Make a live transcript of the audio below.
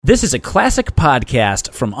This is a classic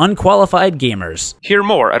podcast from Unqualified Gamers. Hear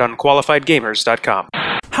more at unqualifiedgamers.com.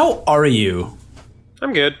 How are you?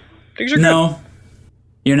 I'm good. Things are good. No,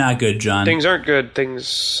 you're not good, John. Things aren't good. Things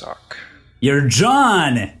suck. You're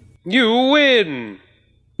John! You win!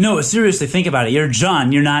 No, seriously, think about it. You're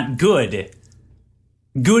John. You're not good.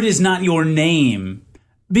 Good is not your name.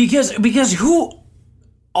 Because who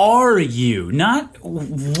are you? Not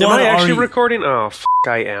what Am I actually are you? recording? Oh,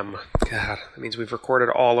 I am. God, that means we've recorded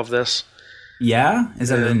all of this. Yeah? Is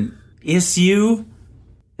that an issue?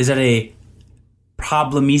 Is that a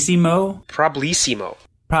problemissimo? Problissimo.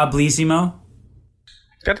 Problissimo?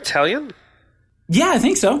 Is that Italian? Yeah, I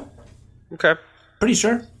think so. Okay. Pretty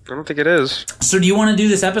sure. I don't think it is. So do you want to do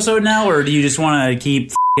this episode now, or do you just want to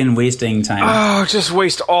keep wasting time? Oh, just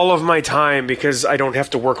waste all of my time because I don't have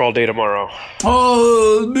to work all day tomorrow.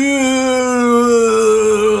 Oh,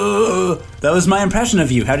 that was my impression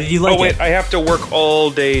of you. How did you like it? Oh, wait, I have to work all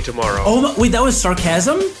day tomorrow. Oh, wait, that was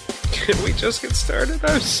sarcasm? Can we just get started?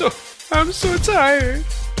 I'm so tired.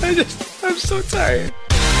 I'm so tired.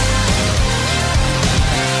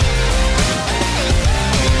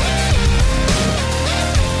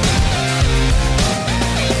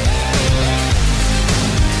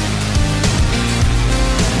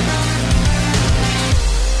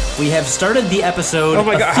 We have started the episode. Oh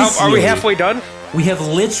my god, are we halfway done? We have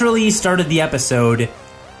literally started the episode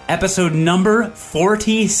number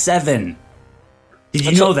 47. Did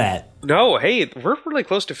you know that? No, hey, we're really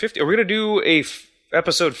close to 50. Are we going to do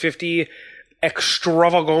episode 50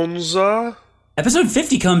 extravaganza? Episode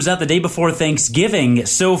 50 comes out the day before Thanksgiving,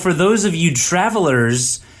 so for those of you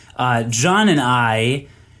travelers, John and I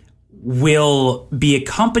will be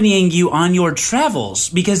accompanying you on your travels,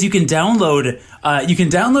 because you can download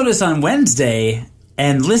us on Wednesday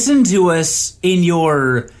and listen to us in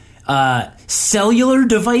your cellular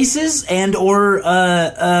devices and or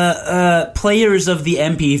players of the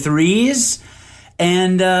MP3s.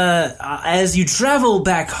 And as you travel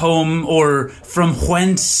back home, or from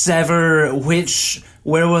whenceever, which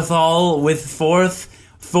wherewithal, with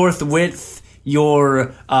forthwith,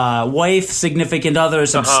 your wife, significant other,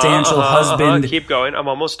 substantial husband. Keep going. I'm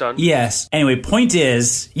almost done. Yes. Anyway, point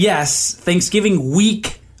is, yes, Thanksgiving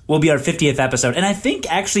week will be our 50th episode. And I think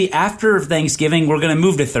actually after Thanksgiving, we're going to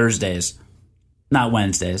move to Thursdays, not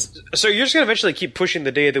Wednesdays. So you're just going to eventually keep pushing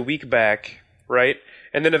the day of the week back, right?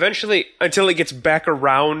 And then eventually, until it gets back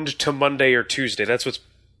around to Monday or Tuesday. That's what's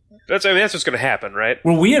going to happen, right?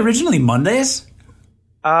 Were we originally Mondays?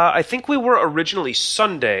 I think we were originally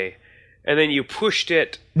Sunday. And then you pushed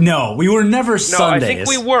it. No, we were never Sundays. No, I think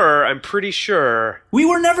we were. I'm pretty sure. We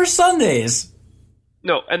were never Sundays.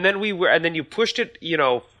 No, and then you pushed it,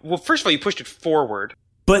 well, first of all, you pushed it forward.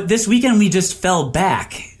 But this weekend we just fell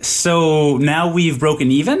back. So now we've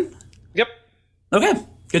broken even? Yep. Okay,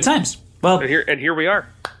 good times. Well, and here we are.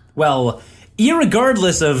 Well,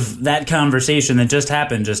 irregardless of that conversation that just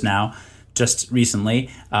happened just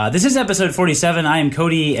recently, this is episode 47. I am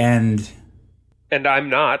Cody, and I'm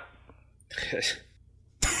not.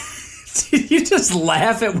 Did you just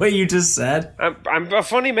laugh at what you just said? I'm a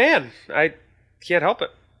funny man. I can't help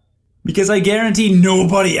it. Because I guarantee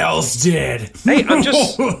nobody else did. Hey, I'm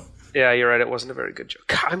just... Yeah, you're right. It wasn't a very good joke.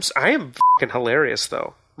 God, I am fucking hilarious,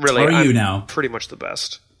 though. Really, are you now? Pretty much the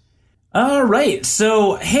best. All right.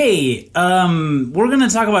 So, hey, we're going to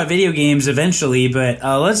talk about video games eventually, but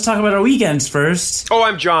let's talk about our weekends first. Oh,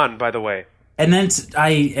 I'm John, by the way. And then I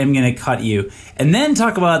am going to cut you. And then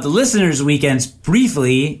talk about the listeners' weekends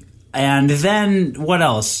briefly. And then what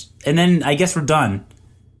else? And then I guess we're done.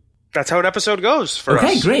 That's how an episode goes for us.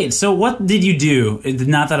 Okay, great. So what did you do?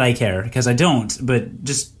 Not that I care, because I don't, but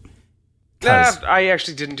just... I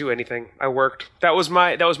actually didn't do anything. I worked. That was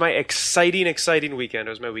my exciting weekend.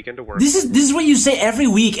 It was my weekend to work. This is what you say every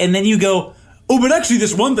week, and then you go, oh, but actually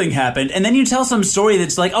this one thing happened. And then you tell some story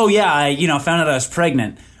that's like, oh yeah, I found out I was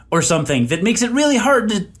pregnant. Or something that makes it really hard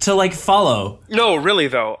to follow. No, really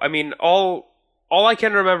though. I mean, all I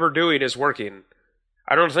can remember doing is working.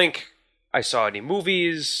 I don't think I saw any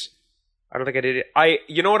movies. I don't think I did it.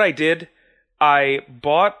 You know what I did? I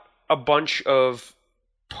bought a bunch of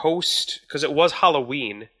because it was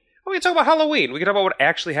Halloween. We can talk about Halloween. We can talk about what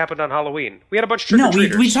actually happened on Halloween. We had a bunch of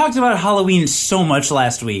trick-or-treaters. No, we talked about Halloween so much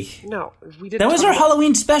last week. No, we didn't. That was our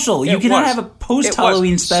Halloween special. You cannot have a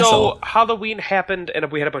post-Halloween special. So Halloween happened, and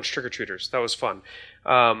we had a bunch of trick-or-treaters. That was fun.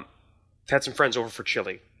 Had some friends over for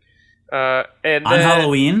chili. And on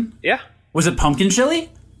Halloween? Yeah. Was it pumpkin chili?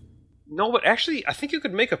 No, but actually, I think you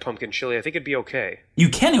could make a pumpkin chili. I think it'd be okay. You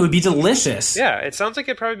can. It would be delicious. Yeah, it sounds like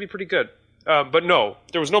it'd probably be pretty good. But no,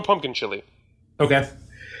 there was no pumpkin chili. Okay.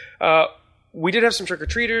 we did have some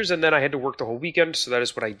trick-or-treaters, and then I had to work the whole weekend, so that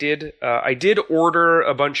is what I did. I did order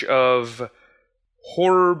a bunch of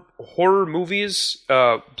horror movies,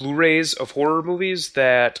 Blu-rays of horror movies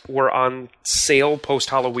that were on sale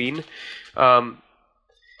post-Halloween.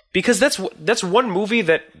 Because that's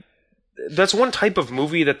one type of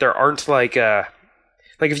movie that there aren't like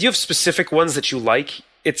if you have specific ones that you like,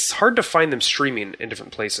 it's hard to find them streaming in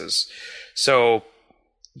different places. So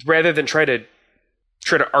rather than try to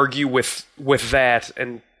argue with that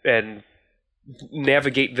and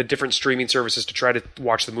navigate the different streaming services to try to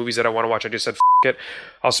watch the movies that I want to watch, I just said, it.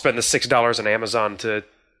 I'll spend the $6 on Amazon to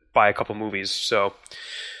buy a couple movies. So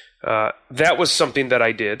that was something that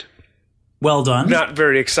I did. Well done. Not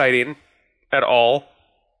very exciting at all,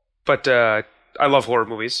 but I love horror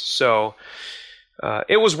movies, so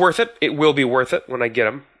it was worth it. It will be worth it when I get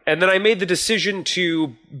them. And then I made the decision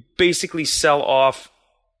to basically sell off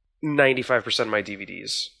 95% of my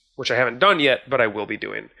DVDs, which I haven't done yet, but I will be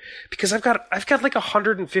doing, because I've got like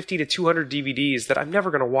 150 to 200 DVDs that I'm never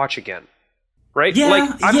going to watch again. Right? Yeah, like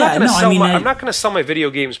I'm yeah, not going to sell my video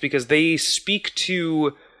games because they speak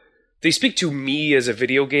to me as a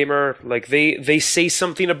video gamer. Like they say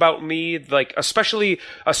something about me, like especially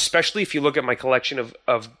if you look at my collection of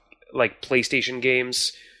like PlayStation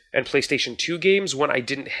games and PlayStation 2 games when I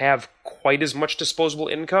didn't have quite as much disposable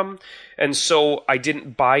income, and so I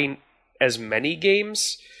didn't buy as many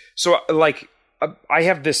games. So like I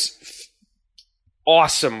have this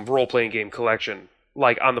awesome role-playing game collection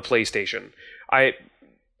like on the PlayStation. I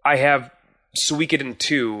have Suikoden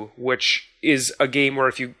 2, which is a game where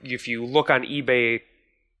if you look on eBay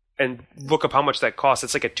and look up how much that costs,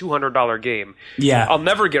 it's like a $200 game. Yeah, I'll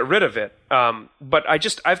never get rid of it. But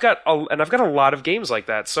I've got a lot of games like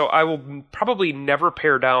that, so I will probably never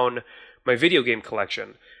pare down my video game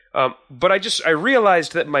collection. But I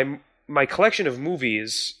realized that my collection of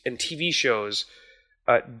movies and TV shows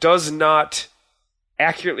does not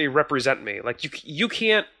accurately represent me. Like you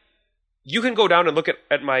can go down and look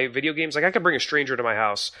at my video games. Like I could bring a stranger to my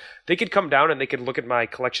house. They could come down and they could look at my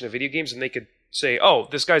collection of video games and they could say, oh,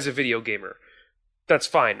 this guy's a video gamer. That's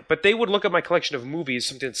fine. But they would look at my collection of movies,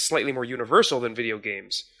 something that's slightly more universal than video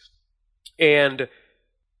games, and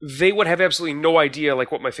they would have absolutely no idea like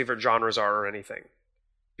what my favorite genres are or anything.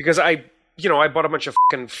 Because I bought a bunch of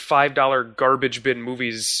fucking $5 garbage bin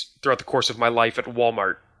movies throughout the course of my life at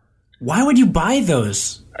Walmart. Why would you buy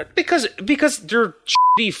those? Because they're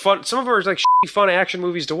shitty fun. Some of them are like shitty fun action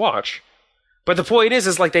movies to watch. But the point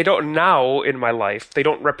is like they don't now in my life. They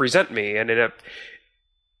don't represent me. And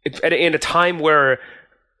in a time where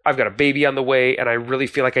I've got a baby on the way and I really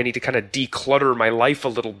feel like I need to kind of declutter my life a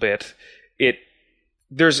little bit,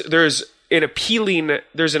 there's an appeal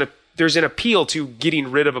to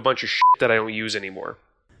getting rid of a bunch of shit that I don't use anymore.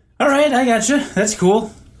 All right, I gotcha. That's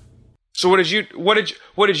cool. So what did you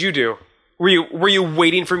do? Were you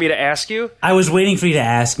waiting for me to ask you? I was waiting for you to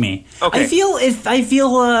ask me. Okay. I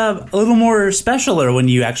feel a little more specialer when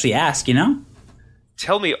you actually ask, you know?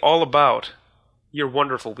 Tell me all about your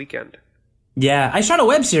wonderful weekend. Yeah, I shot a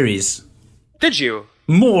web series. Did you?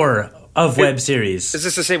 More of web series. Is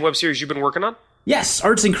this the same web series you've been working on? Yes,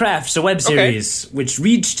 Arts and Crafts, a web series, which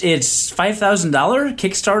reached its $5,000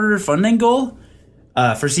 Kickstarter funding goal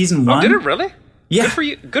for season 1. Oh, did it really? Yeah.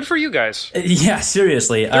 Good for you guys. Yeah,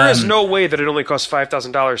 seriously. There is no way that it only costs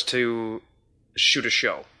 $5,000 to shoot a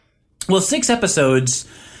show. Well, 6 episodes.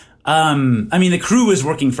 The crew was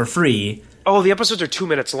working for free. Oh, the episodes are 2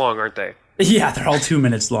 minutes long, aren't they? Yeah, they're all 2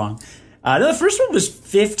 minutes long. The first one was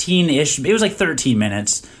 15-ish. It was like 13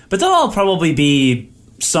 minutes. But they'll all probably be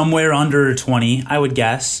somewhere under 20, I would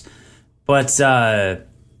guess. But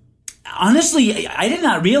honestly, I did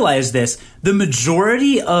not realize this. The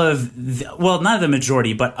majority of, not the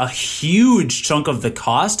majority, but a huge chunk of the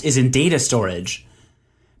cost is in data storage.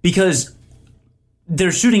 Because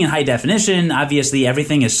they're shooting in high definition. Obviously,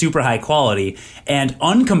 everything is super high quality. And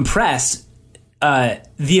uncompressed,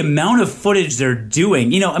 the amount of footage they're doing,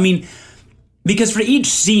 because for each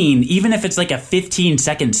scene, even if it's like a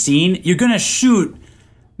 15-second scene, you're going to shoot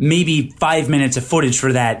maybe 5 minutes of footage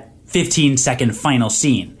for that 15-second final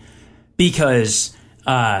scene. Because,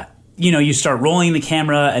 you start rolling the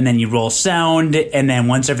camera and then you roll sound, and then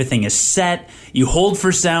once everything is set, you hold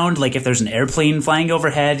for sound. Like if there's an airplane flying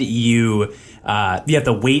overhead, you have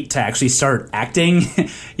to wait to actually start acting.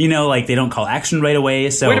 Like they don't call action right away.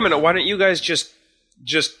 So wait a minute, why don't you guys just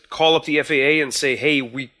call up the FAA and say, hey,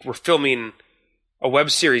 we're filming a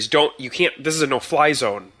web series. This is a no-fly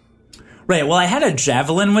zone. Right, well, I had a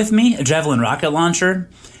Javelin with me, a Javelin rocket launcher,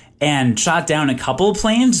 and shot down a couple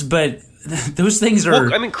planes, but those things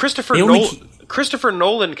are... Well, Christopher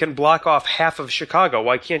Nolan can block off half of Chicago.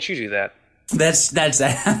 Why can't you do that?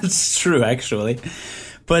 That's true, actually.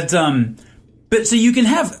 But so you can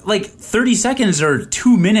have like 30 seconds or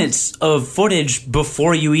 2 minutes of footage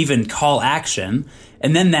before you even call action,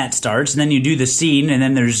 and then that starts, and then you do the scene, and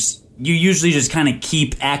then you usually just kind of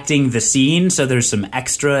keep acting the scene, so there's some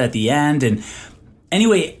extra at the end, and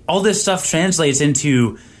anyway, all this stuff translates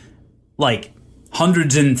into like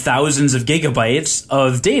hundreds and thousands of gigabytes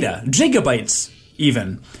of data, gigabytes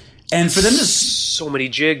even, and for them to so many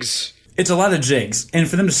jigs. It's a lot of jigs, and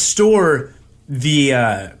for them to store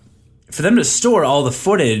all the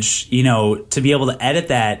footage, to be able to edit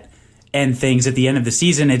that and things at the end of the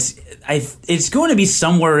season, it's going to be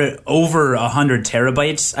somewhere over 100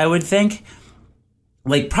 terabytes, I would think,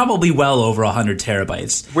 like probably well over 100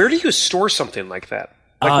 terabytes. Where do you store something like that?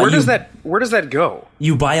 Like where does that go?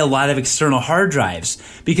 You buy a lot of external hard drives,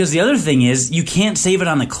 because the other thing is you can't save it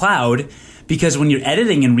on the cloud, because when you're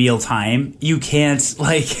editing in real time, you can't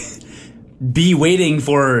like be waiting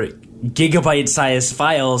for gigabyte-sized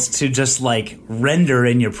files to just like render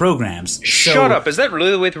in your programs. Shut up. Is that really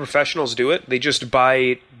the way the professionals do it? They just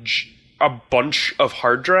buy a bunch of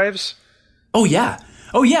hard drives? Oh yeah.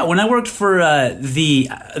 When I worked for the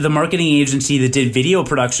marketing agency that did video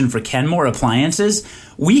production for Kenmore Appliances,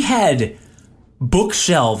 we had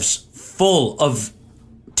bookshelves full of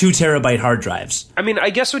 2 terabyte hard drives. I mean, I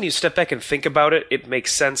guess when you step back and think about it, it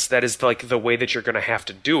makes sense. That is like the way that you're going to have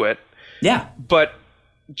to do it. Yeah. But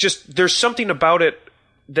just there's something about it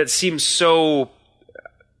that seems so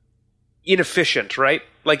inefficient, right?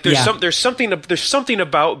 Like there's something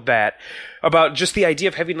about that, about just the idea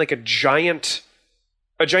of having like a giant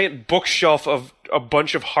bookshelf of a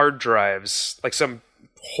bunch of hard drives, like some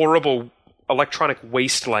horrible electronic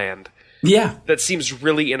wasteland. Yeah. That seems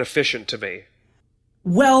really inefficient to me.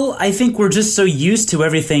 Well, I think we're just so used to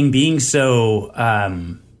everything being so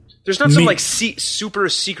there's not some like super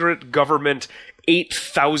secret government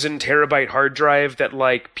 8,000 terabyte hard drive that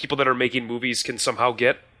like people that are making movies can somehow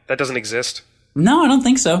get. That doesn't exist. No, I don't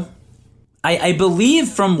think so. I believe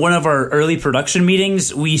from one of our early production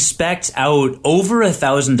meetings, we spec'd out over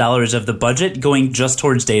 $1,000 of the budget going just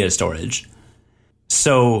towards data storage.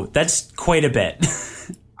 So that's quite a bit.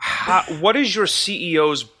 What is your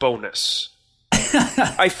CEO's bonus?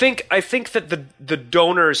 I think that the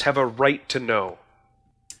donors have a right to know.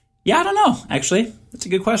 Yeah, I don't know, actually. That's a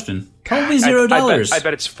good question. Probably $0. I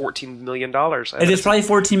bet it's $14 million. It is probably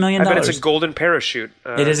 $14 million. I bet it's a golden parachute.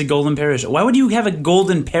 It is a golden parachute. Why would you have a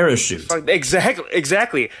golden parachute?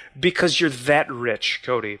 Exactly. Because you're that rich,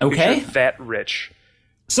 Cody. Okay. You're that rich.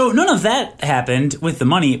 So none of that happened with the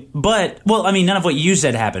money, but, well, I mean, none of what you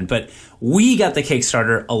said happened, but we got the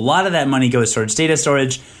Kickstarter. A lot of that money goes towards data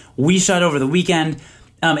storage. We shot over the weekend.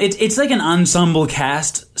 It's like an ensemble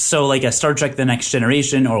cast, so like a Star Trek The Next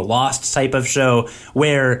Generation or Lost type of show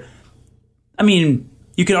where, I mean,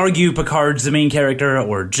 you could argue Picard's the main character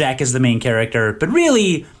or Jack is the main character, but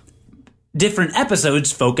really different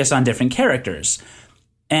episodes focus on different characters.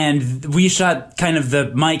 And we shot kind of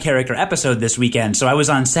the My Character episode this weekend, so I was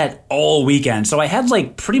on set all weekend. So I had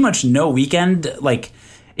like pretty much no weekend, like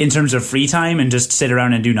in terms of free time and just sit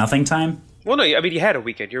around and do nothing time. Well, no, I mean, you had a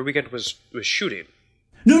weekend. Your weekend was shooting.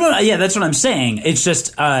 No, yeah, that's what I'm saying. It's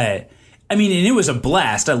just, I mean, and it was a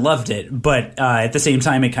blast. I loved it, but at the same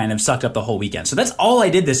time, it kind of sucked up the whole weekend. So that's all I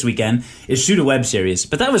did this weekend is shoot a web series.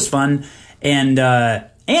 But that was fun, and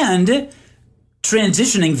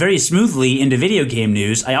transitioning very smoothly into video game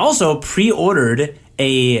news, I also pre-ordered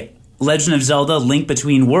a Legend of Zelda: Link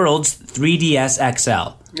Between Worlds 3DS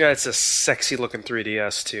XL. Yeah, it's a sexy-looking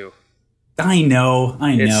 3DS too. I know.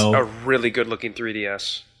 It's a really good-looking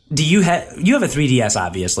 3DS. Do you have a 3DS?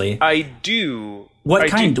 Obviously, I do. What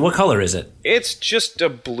kind? What color is it? It's just a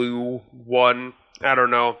blue one. I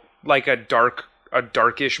don't know, like a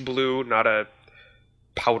darkish blue, not a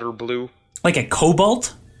powder blue. Like a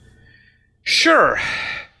cobalt? Sure.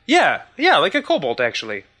 Yeah, like a cobalt,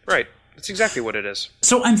 actually. Right. That's exactly what it is.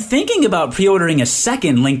 So I'm thinking about pre-ordering a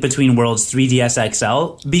second Link Between Worlds 3DS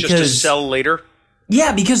XL because just to sell later.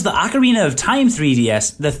 Yeah, because the Ocarina of Time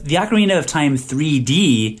 3DS, the Ocarina of Time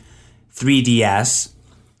 3D 3DS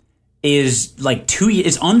is like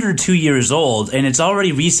it's under 2 years old, and it's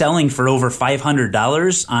already reselling for over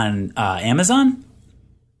 $500 on Amazon.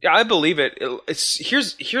 Yeah, I believe it.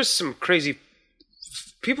 Here's some crazy.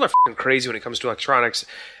 People are fucking crazy when it comes to electronics.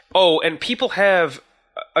 Oh, and people have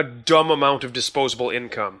a dumb amount of disposable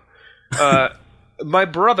income. My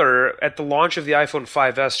brother, at the launch of the iPhone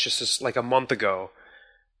 5S just like a month ago,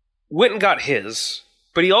 went and got his,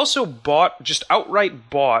 but he also outright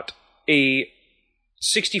bought a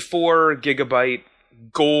 64 gigabyte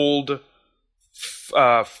gold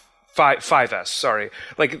 5S, sorry.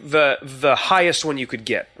 Like the highest one you could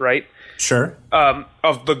get, right? Sure.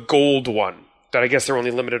 Of the gold one that I guess there are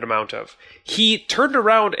only limited amount of. He turned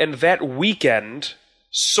around and that weekend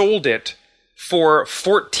sold it for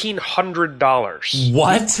 $1,400.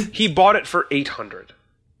 What? He bought it for $800.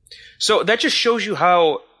 So that just shows you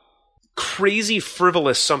how crazy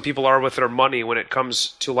frivolous some people are with their money when it comes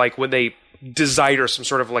to like when they desire some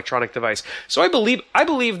sort of electronic device. So I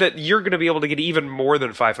believe that you're going to be able to get even more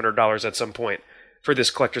than $500 at some point for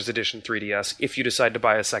this collector's edition 3DS if you decide to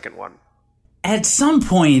buy a second one. At some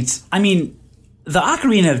point, I mean, the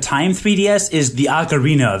Ocarina of Time 3DS is the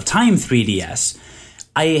Ocarina of Time 3DS.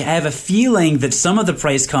 I have a feeling that some of the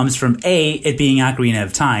price comes from A, it being Ocarina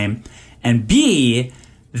of Time, and B,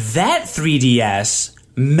 that 3DS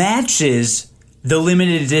matches the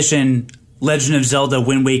limited edition Legend of Zelda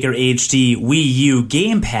Wind Waker HD Wii U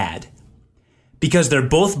gamepad. Because they're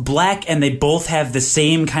both black and they both have the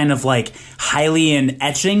same kind of like Hylian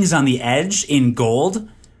etchings on the edge in gold.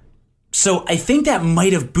 So I think that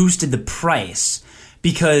might have boosted the price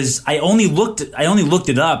because I only looked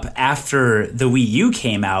it up after the Wii U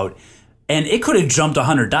came out and it could have jumped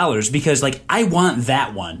 $100 because like I want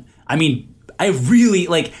that one. I mean,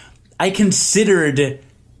 I considered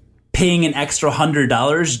paying an extra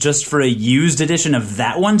 $100 just for a used edition of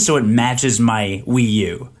that one so it matches my Wii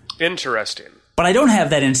U. Interesting. But I don't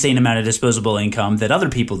have that insane amount of disposable income that other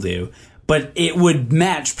people do. But it would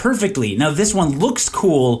match perfectly. Now, this one looks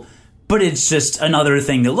cool, but it's just another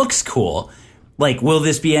thing that looks cool. Like, will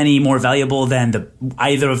this be any more valuable than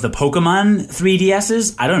either of the Pokemon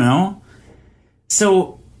 3DSs? I don't know.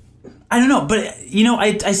 So, I don't know. But, you know,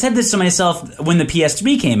 I said this to myself when the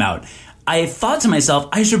PS3 came out. I thought to myself,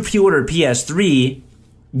 I should pre-order PS3,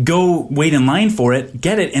 go wait in line for it,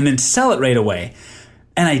 get it, and then sell it right away.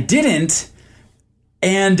 And I didn't.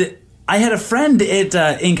 And I had a friend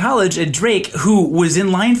in college at Drake who was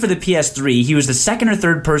in line for the PS3. He was the second or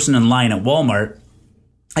third person in line at Walmart.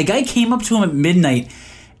 A guy came up to him at midnight,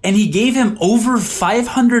 and he gave him over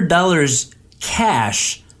 $500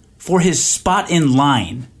 cash for his spot in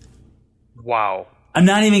line. Wow. I'm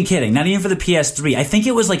not even kidding. Not even for the PS3. I think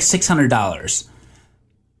it was like $600.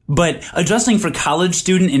 But adjusting for college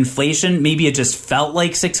student inflation, maybe it just felt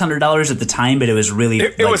like $600 at the time, but it was really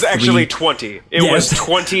it was actually $20. It was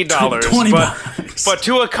 $20. $20. But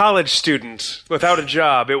to a college student without a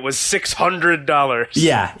job, it was $600.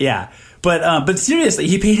 Yeah. But seriously,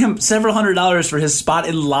 he paid him several $100s for his spot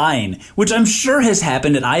in line, which I'm sure has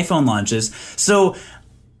happened at iPhone launches. So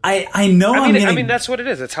I know. I mean, that's what it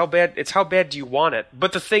is. It's how bad do you want it?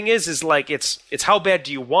 But the thing is like it's how bad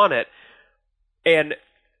do you want it? And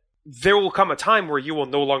there will come a time where you will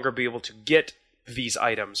no longer be able to get these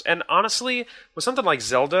items. And honestly, with something like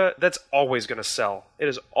Zelda, that's always going to sell. It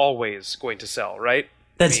is always going to sell, right?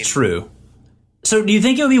 That's true. So do you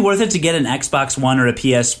think it would be worth it to get an Xbox One or a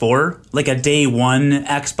PS4? Like a day one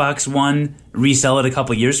Xbox One, resell it a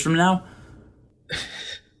couple years from now?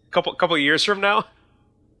 Couple years from now?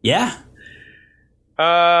 Yeah.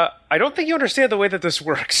 I don't think you understand the way that this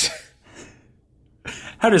works.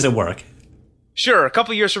 How does it work? Sure, a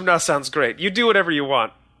couple years from now sounds great. You do whatever you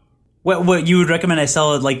want. What you would recommend I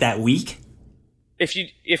sell it like that week?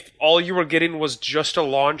 If all you were getting was just a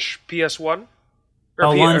launch PS1?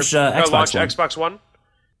 Xbox One?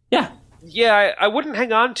 Yeah. Yeah, I wouldn't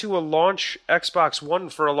hang on to a launch Xbox One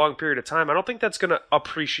for a long period of time. I don't think that's going to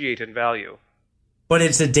appreciate in value. But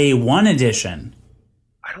it's a day one edition.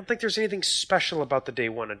 I don't think there's anything special about the day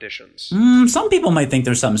one editions. Some people might think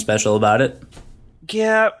there's something special about it.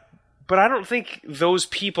 Yeah, but I don't think those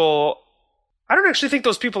people... I don't actually think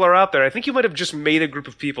those people are out there. I think you might have just made a group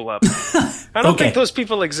of people up. I don't think those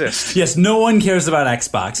people exist. Yes, no one cares about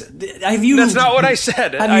Xbox. That's not what I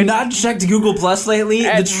said. Have you not checked Google Plus lately?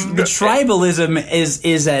 The tribalism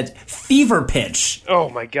is at fever pitch. Oh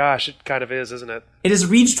my gosh, it kind of is, isn't it? It has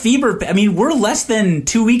reached fever. I mean, we're less than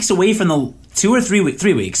 2 weeks away from the 2 or 3 weeks.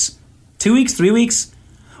 3 weeks. 2 weeks, 3 weeks.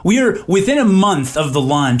 We are within a month of the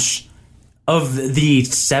launch of the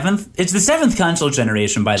 7th. It's the 7th console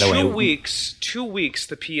generation, by the way. 2 weeks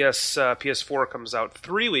the PS4 comes out.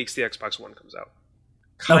 3 weeks the Xbox One comes out.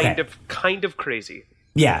 Kind of crazy.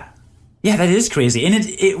 Yeah, that is crazy. And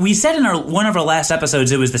we said in one of our last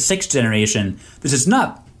episodes it was the 6th generation. This is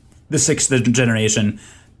not the 6th generation.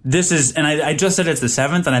 This is, and I just said it's the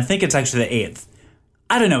 7th, and I think it's actually the 8th.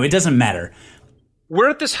 I don't know. It doesn't matter. We're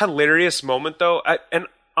at this hilarious moment, though, and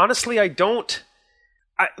honestly, I don't.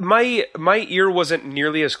 My ear wasn't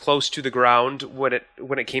nearly as close to the ground when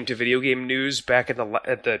it came to video game news back at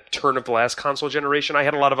the turn of the last console generation. I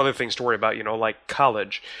had a lot of other things to worry about, like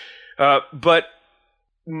college. But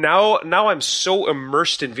now I'm so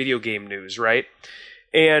immersed in video game news, right?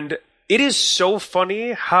 And it is so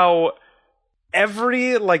funny how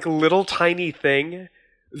every like little tiny thing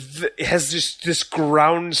has just this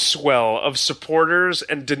groundswell of supporters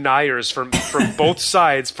and deniers from both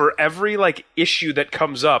sides for every like issue that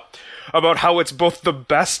comes up about how it's both the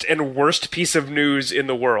best and worst piece of news in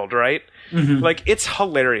the world, right? Mm-hmm. Like, it's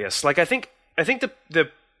hilarious. Like, I think the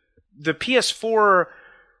PS4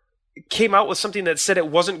 came out with something that said it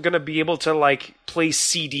wasn't going to be able to like play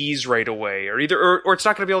CDs right away, or it's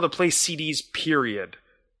not going to be able to play CDs, period,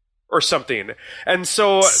 or something. And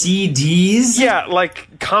so CDs, yeah,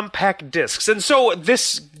 like compact discs. And so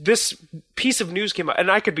this piece of news came out, and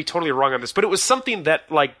I could be totally wrong on this, but it was something that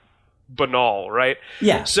like banal, right?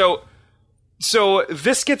 Yeah. So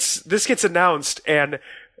this gets announced, and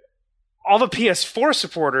all the PS4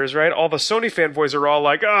 supporters, right? All the Sony fanboys are all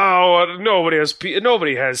like, "Oh, nobody has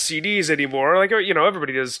CDs anymore." Like, you know,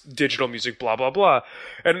 everybody does digital music, blah blah blah.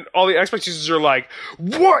 And all the Xbox users are like,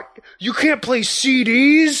 "What? You can't play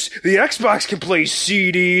CDs? The Xbox can play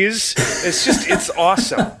CDs." It's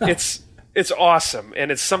awesome. It's awesome,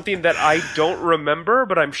 and it's something that I don't remember,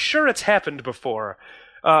 but I'm sure it's happened before.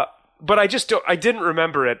 But I didn't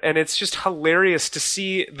remember it, and it's just hilarious to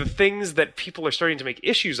see the things that people are starting to make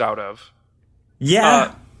issues out of.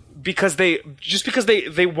 Yeah. Because they just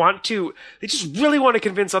really want to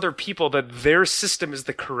convince other people that their system is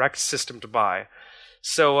the correct system to buy.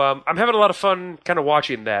 So I'm having a lot of fun kind of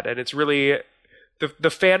watching that, and it's really, the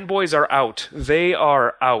fanboys are out. They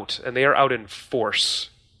are out, and they are out in force.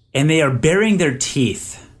 And they are baring their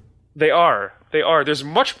teeth. They are. There's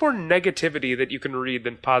much more negativity that you can read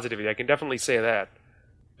than positivity. I can definitely say that.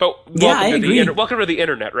 But I agree. Welcome to the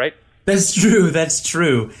internet, right? That's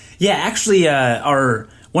true. Yeah, actually,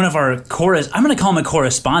 one of our I'm going to call him a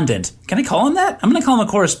correspondent. Can I call him that? I'm going to call him a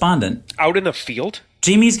correspondent. Out in the field?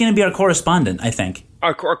 Jamie's going to be our correspondent, I think.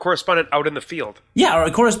 Our correspondent out in the field. Yeah, our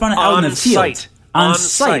correspondent out in the field. On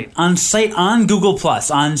site, on Google Plus,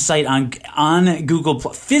 on Google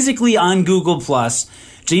Plus, physically on Google Plus.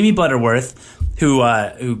 Jamie Butterworth,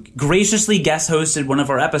 who graciously guest hosted one of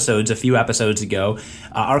our episodes a few episodes ago,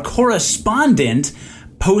 our correspondent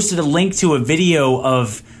posted a link to a video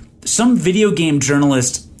of some video game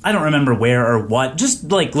journalist. I don't remember where or what.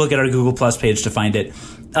 Just like look at our Google Plus page to find it.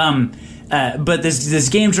 But this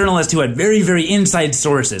game journalist who had very, very inside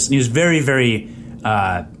sources, and he was very, very,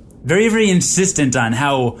 very, very insistent on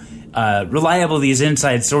how reliable these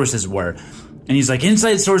inside sources were. And he's like,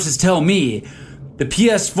 inside sources tell me the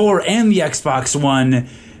PS4 and the Xbox One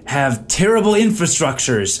have terrible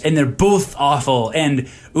infrastructures, and they're both awful. And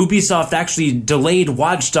Ubisoft actually delayed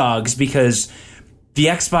Watch Dogs because the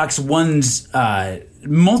Xbox One's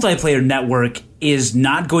multiplayer network is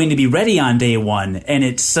not going to be ready on day one, and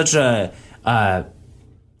it's such a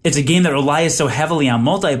it's a game that relies so heavily on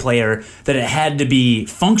multiplayer that it had to be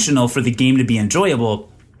functional for the game to be enjoyable.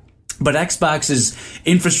 But Xbox's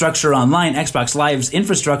infrastructure online, Xbox Live's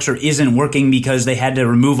infrastructure isn't working because they had to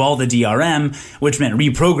remove all the DRM, which meant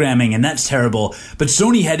reprogramming, and that's terrible. But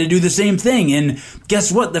Sony had to do the same thing, and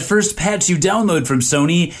guess what? The first patch you download from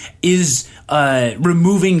Sony is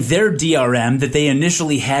removing their DRM that they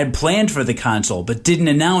initially had planned for the console, but didn't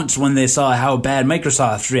announce when they saw how bad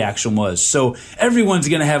Microsoft's reaction was. So everyone's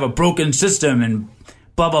going to have a broken system and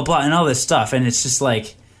blah, blah, blah, and all this stuff, and it's just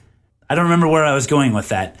like, I don't remember where I was going with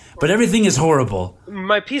that, but everything is horrible.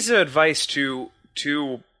 My piece of advice to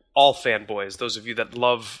all fanboys, those of you that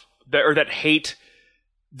love that hate,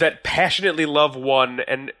 that passionately love one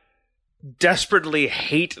and desperately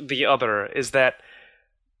hate the other, is that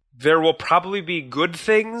there will probably be good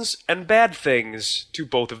things and bad things to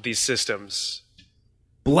both of these systems.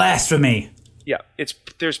 Blasphemy. Yeah,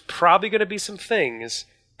 there's probably going to be some things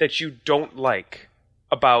that you don't like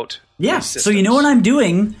about these systems. So you know what I'm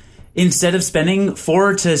doing? Instead of spending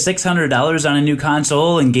 $400 to $600 on a new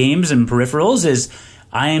console and games and peripherals, is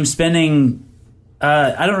I am spending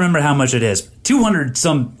I don't remember how much it is,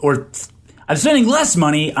 I'm spending less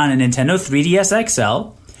money on a Nintendo 3DS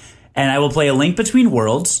XL, and I will play A Link Between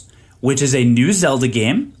Worlds, which is a new Zelda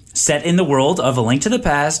game set in the world of A Link to the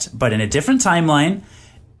Past, but in a different timeline.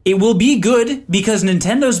 It will be good because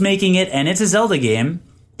Nintendo's making it, and it's a Zelda game.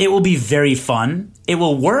 It will be very fun. It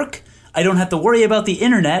will work. I don't have to worry about the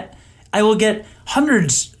internet. I will get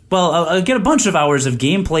I'll get a bunch of hours of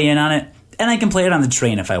gameplay in on it, and I can play it on the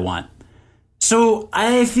train if I want. So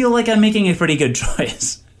I feel like I'm making a pretty good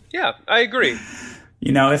choice. Yeah, I agree.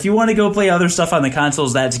 You know, if you want to go play other stuff on the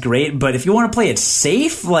consoles, that's great, but if you want to play it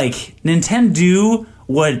safe, like, Nintendo do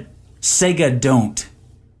what Sega don't.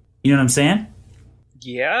 You know what I'm saying?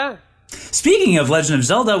 Yeah. Speaking of Legend of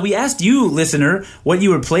Zelda, we asked you, listener, what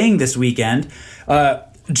you were playing this weekend.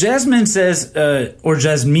 Jasmine says, or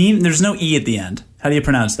Jasmine, there's no E at the end. How do you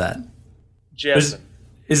pronounce that? Jasmine.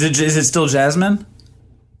 Is it still Jasmine?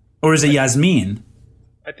 Or is it Yasmin?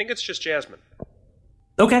 I think it's just Jasmine.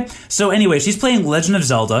 Okay, so anyway, she's playing Legend of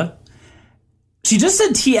Zelda. She just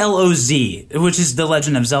said TLOZ, which is The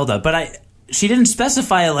Legend of Zelda, but she didn't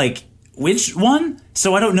specify, like, which one,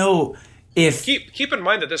 so I don't know if... Keep in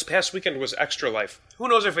mind that this past weekend was Extra Life. Who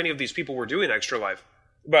knows if any of these people were doing Extra Life?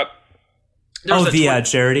 But...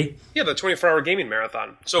 charity? Yeah, the 24-hour gaming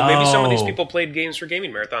marathon. So maybe some of these people played games for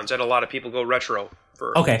gaming marathons, and a lot of people go retro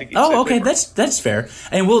for... Okay. Okay, that's fair.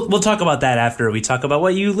 And we'll talk about that after we talk about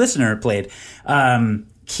what you, listener, played.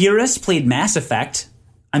 Kiris played Mass Effect.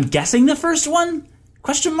 I'm guessing the first one?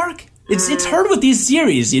 Question mark? It's hard with these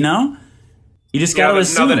series, you know? You just gotta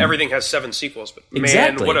assume. Now that everything has 7 sequels, but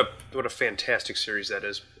exactly. Man, what a fantastic series that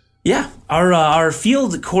is. Yeah, our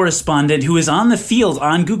field correspondent who is on the field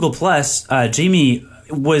on Google Plus, Jamie,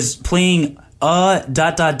 was playing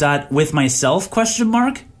with myself? Question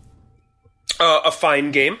mark. A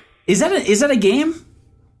fine game. Is that a game?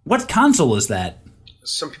 What console is that?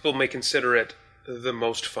 Some people may consider it the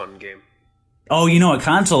most fun game. Oh, you know what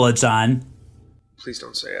console it's on? Please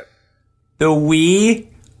don't say it. The Wii.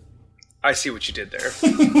 I see what you did there.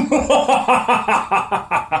 Wait,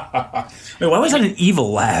 why was that an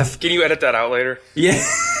evil laugh? Can you edit that out later? Yeah.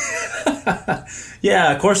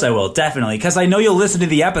 Yeah, of course I will, definitely. Because I know you'll listen to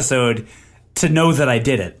the episode to know that I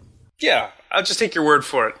did it. Yeah, I'll just take your word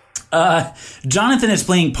for it. Jonathan is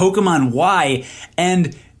playing Pokemon Y,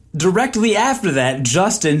 and directly after that,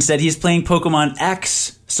 Justin said he's playing Pokemon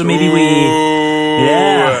X. So maybe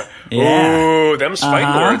Yeah. Ooh, them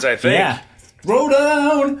spike words, I think. Yeah. Throw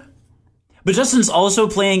down! But Justin's also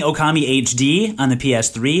playing Okami HD on the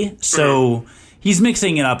PS3, so he's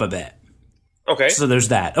mixing it up a bit. Okay. So there's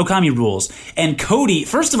that. Okami rules. And Cody,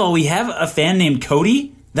 first of all, we have a fan named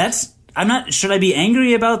Cody. Should I be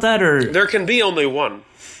angry about that, or? There can be only one.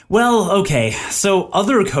 Well, okay. So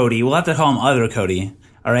other Cody, we'll have to call him Other Cody.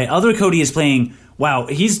 All right. Other Cody is playing, wow,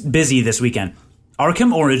 he's busy this weekend.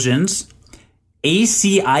 Arkham Origins,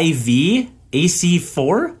 ACIV,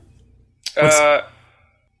 AC4?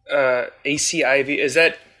 ACIV, is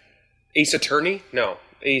that Ace Attorney? No.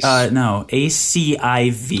 No,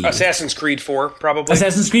 ACIV. Assassin's Creed 4, probably.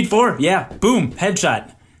 Assassin's Creed 4, yeah. Boom,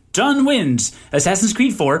 headshot. John wins. Assassin's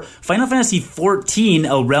Creed 4, Final Fantasy XIV,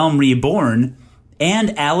 A Realm Reborn,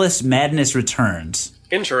 and Alice Madness Returns.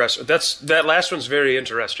 Interesting. That last one's very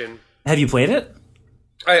interesting. Have you played it?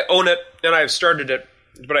 I own it, and I've started it,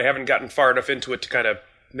 but I haven't gotten far enough into it to kind of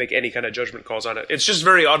make any kind of judgment calls on it. It's just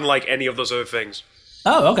very unlike any of those other things.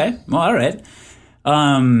 Oh, okay. Well, all right.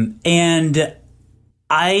 And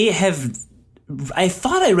I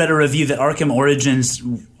thought I read a review that Arkham Origins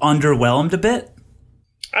underwhelmed a bit.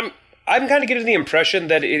 I'm kind of getting the impression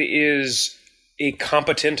that it is a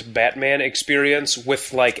competent Batman experience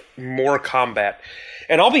with, like, more combat.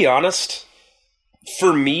 And I'll be honest,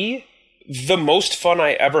 for me, the most fun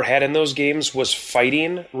I ever had in those games was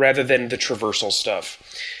fighting rather than the traversal stuff.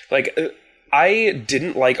 Like, I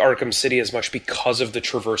didn't like Arkham City as much because of the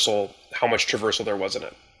traversal, how much traversal there was in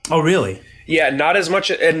it. Oh, really? Yeah, not as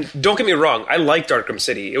much. And don't get me wrong, I liked Arkham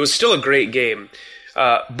City. It was still a great game.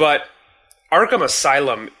 But Arkham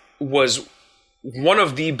Asylum was one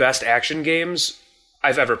of the best action games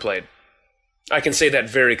I've ever played. I can say that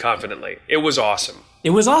very confidently. It was awesome.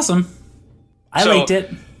 It was awesome. I liked it.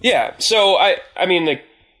 Yeah, so I mean, like,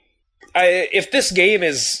 if this game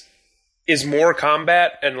is more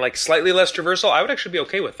combat and, like, slightly less traversal, I would actually be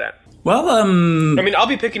okay with that. Well, I mean, I'll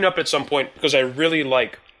be picking up at some point because I really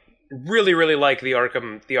like the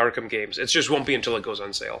Arkham games. It just won't be until it goes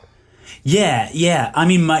on sale. Yeah. I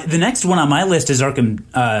mean, the next one on my list is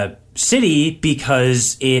Arkham City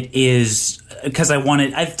because I've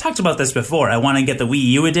talked about this before. I want to get the Wii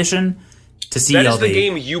U edition to see that is the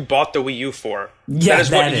game you bought the Wii U for. Yeah, that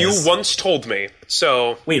is what you once told me.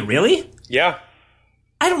 So wait, really? Yeah.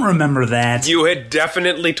 I don't remember that. You had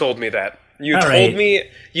definitely told me that. You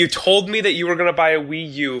told me that you were going to buy a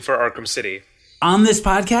Wii U for Arkham City. On this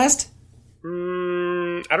podcast?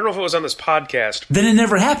 I don't know if it was on this podcast. Then it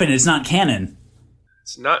never happened. It's not canon.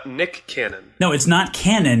 It's not Nick Cannon. No, it's not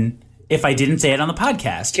canon if I didn't say it on the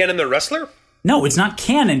podcast. Cannon the wrestler? No, it's not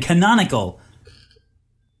canon. Canonical.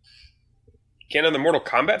 Cannon the Mortal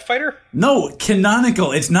Kombat fighter? No,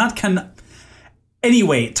 canonical. It's not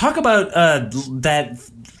Anyway, talk about that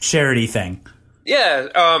charity thing.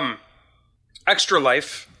 Yeah, Extra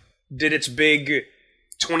Life did its big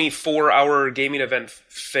 24-hour gaming event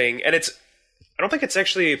thing, and I don't think it's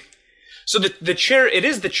actually... So it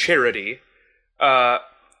is the charity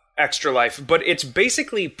Extra Life, but it's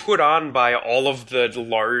basically put on by all of the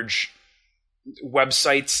large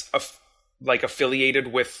websites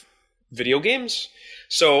affiliated with video games.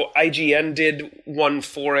 So IGN did one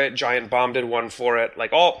for it, Giant Bomb did one for it.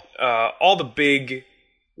 Like all the big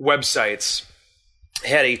websites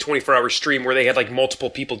had a 24-hour stream where they had like multiple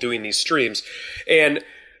people doing these streams, and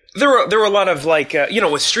there were a lot of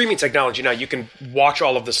with streaming technology now you can watch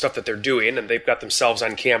all of the stuff that they're doing, and they've got themselves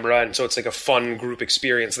on camera, and so it's like a fun group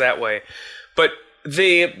experience that way. But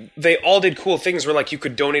they all did cool things where like you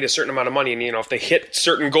could donate a certain amount of money, and if they hit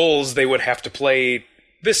certain goals, they would have to play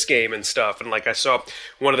this game and stuff. And like I saw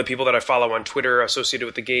one of the people that I follow on Twitter associated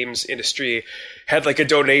with the games industry had like a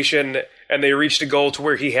donation, and they reached a goal to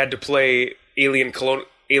where he had to play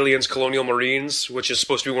Aliens Colonial Marines, which is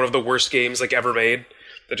supposed to be one of the worst games like ever made.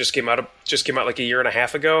 That just came out like a year and a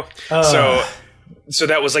half ago. So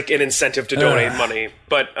that was like an incentive to donate money.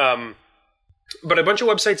 But a bunch of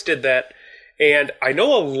websites did that, and I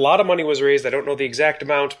know a lot of money was raised. I don't know the exact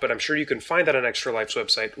amount, but I'm sure you can find that on Extra Life's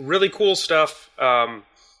website. Really cool stuff.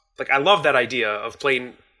 I love that idea of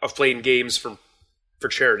playing games for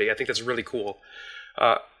charity. I think that's really cool.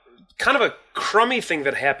 Kind of a crummy thing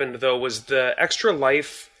that happened though was the Extra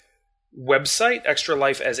Life website, Extra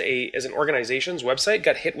Life as an organization's website,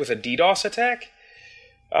 got hit with a DDoS attack.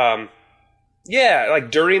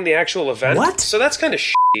 During the actual event. What? So that's kind of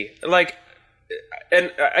shitty.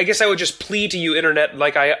 And I guess I would just plead to you, internet.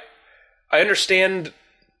 Like I understand,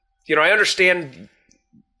 I understand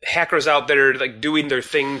hackers out there like doing their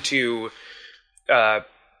thing to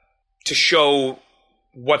show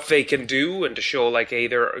what they can do, and to show like, hey,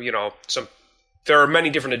 there are many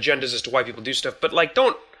different agendas as to why people do stuff. But like,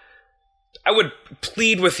 I would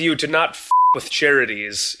plead with you to not with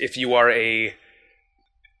charities if you are a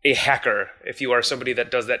hacker, if you are somebody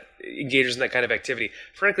that engages in that kind of activity.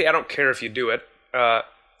 Frankly, I don't care if you do it.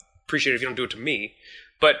 Appreciate it if you don't do it to me,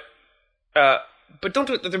 but don't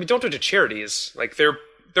do it. Don't do it to charities. Like they're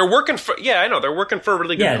working for. Yeah, I know they're working for a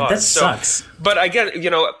really good cause. Yeah, that sucks. But I get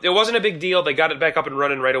it wasn't a big deal. They got it back up and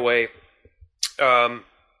running right away.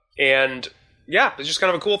 And yeah, it's just kind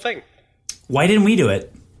of a cool thing. Why didn't we do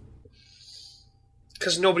it?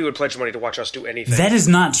 Because nobody would pledge money to watch us do anything. That is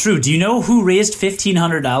not true. Do you know who raised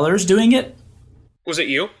 $1,500 doing it? Was it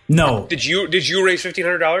you? No. Did you raise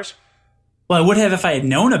 $1,500? Well, I would have if I had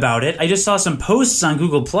known about it. I just saw some posts on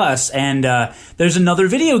Google Plus, and there's another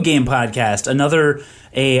video game podcast,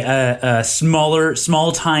 a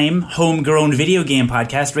small-time, homegrown video game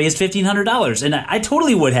podcast raised $1,500, and I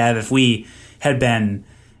totally would have if we had been,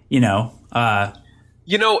 if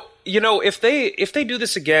they do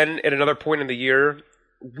this again at another point in the year,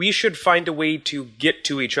 we should find a way to get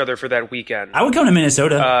to each other for that weekend. I would come to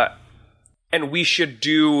Minnesota, and we should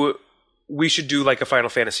do like a Final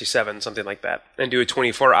Fantasy VII, something like that, and do a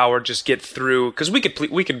 24-hour just get through, because we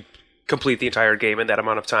could complete the entire game in that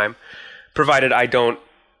amount of time, provided I don't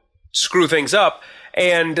screw things up,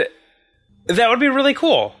 and that would be really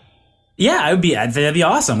cool. Yeah, that'd be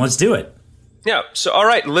awesome. Let's do it. Yeah. So, all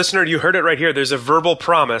right, listener, you heard it right here. There's a verbal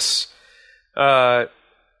promise.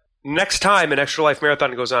 Next time an Extra Life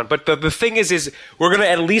Marathon goes on. But the thing is we're going to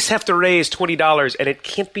at least have to raise $20, and it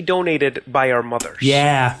can't be donated by our mothers.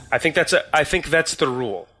 Yeah. I think that's the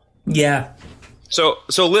rule. Yeah. So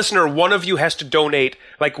listener, one of you has to donate.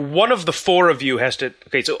 Like one of the four of you has to.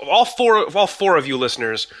 Okay, so all four of you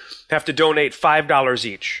listeners have to donate $5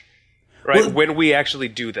 each. Right, well, when we actually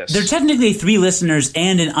do this. There are technically 3 listeners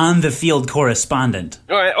and an on-the-field correspondent.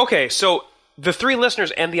 All right, okay, so the 3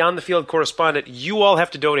 listeners and the on-the-field correspondent, you all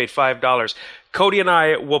have to donate $5. Cody and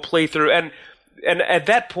I will play through, and at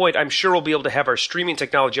that point, I'm sure we'll be able to have our streaming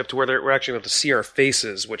technology up to where we're actually able to see our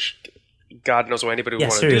faces, which God knows why anybody would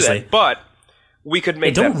want to do that. But we could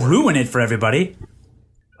make that work. Don't ruin it for everybody.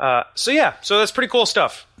 So that's pretty cool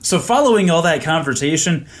stuff. So following all that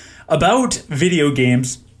conversation about video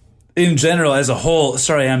games in general as a whole,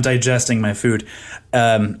 sorry, I'm digesting my food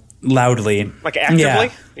loudly. Like actively?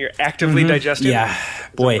 Yeah. You're actively digesting? Yeah,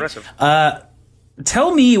 That's boy. Impressive.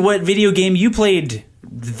 Tell me what video game you played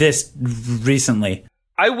this recently.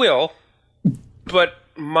 I will, but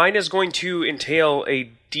mine is going to entail a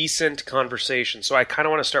decent conversation, so I kind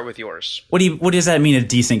of want to start with yours. What does that mean, a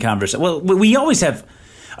decent conversation? Well, we always have.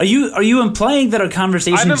 Are you implying that our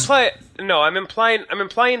conversations? I'm implying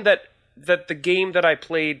that the game that I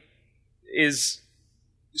played is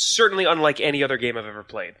certainly unlike any other game I've ever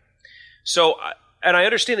played. So, and I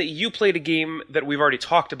understand that you played a game that we've already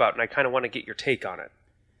talked about, and I kind of want to get your take on it.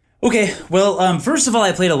 Okay, well, first of all,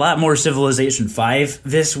 I played a lot more Civilization V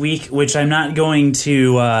this week, which I'm not going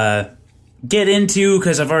to get into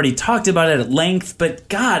because I've already talked about it at length, but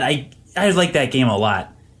God, I like that game a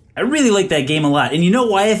lot. I really like that game a lot. And you know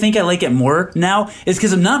why I think I like it more now? It's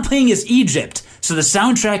because I'm not playing as Egypt, so the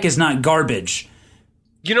soundtrack is not garbage.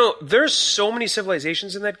 You know, there's so many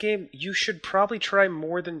civilizations in that game, you should probably try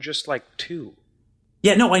more than just, like, 2.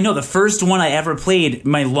 Yeah, no, I know. The first one I ever played,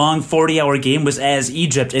 my long 40-hour game, was as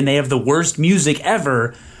Egypt, and they have the worst music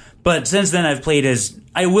ever. But since then,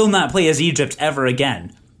 I will not play as Egypt ever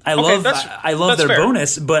again. I love their fair.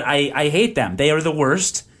 bonus, but I hate them. They are the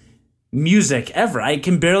worst music ever. I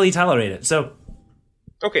can barely tolerate it. So,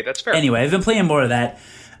 okay, that's fair. Anyway, I've been playing more of that.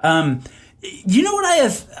 You know what I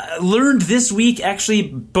have learned this week, actually,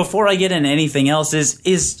 before I get into anything else,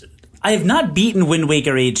 is I have not beaten Wind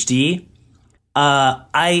Waker HD.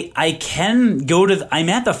 I can go to I'm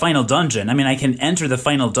at the final dungeon. I mean, I can enter the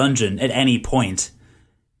final dungeon at any point.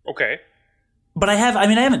 Okay. But I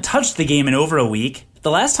haven't touched the game in over a week. The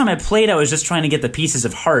last time I played, I was just trying to get the pieces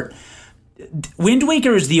of heart. Wind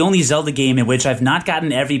Waker is the only Zelda game in which I've not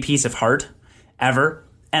gotten every piece of heart ever,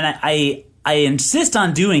 and I insist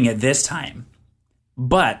on doing it this time.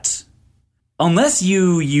 But unless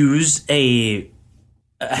you use a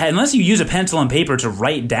pencil and paper to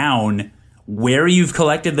write down where you've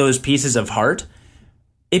collected those pieces of heart,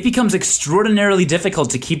 it becomes extraordinarily difficult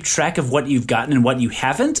to keep track of what you've gotten and what you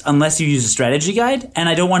haven't unless you use a strategy guide, and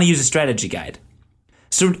I don't want to use a strategy guide.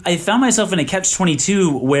 So I found myself in a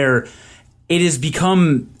catch-22 where it has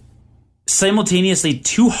become simultaneously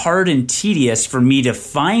too hard and tedious for me to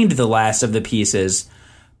find the last of the pieces,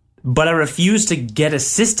 but I refuse to get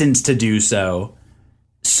assistance to do so.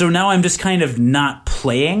 So now I'm just kind of not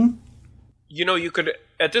playing. You know, you could,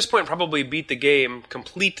 at this point, probably beat the game,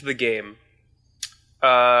 complete the game,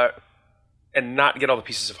 and not get all the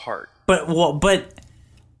pieces of heart. But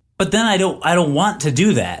then I don't want to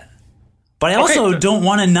do that. But I also don't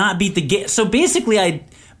want to not beat the game. So basically I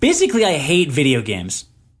hate video games.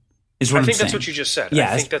 Is what I'm saying. That's what you just said.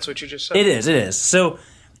 Yeah, I think that's what you just said. It is. So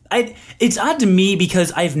it's odd to me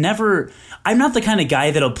because I'm not the kind of guy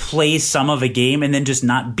that'll play some of a game and then just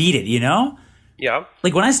not beat it, you know? Yeah.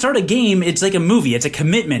 Like when I start a game, it's like a movie. It's a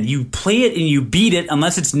commitment. You play it and you beat it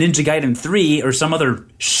unless it's Ninja Gaiden 3 or some other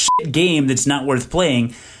shit game that's not worth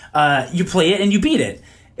playing. You play it and you beat it.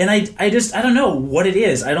 And I don't know what it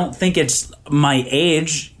is. I don't think it's my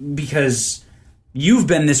age because you've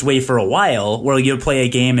been this way for a while where you'll play a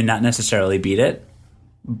game and not necessarily beat it.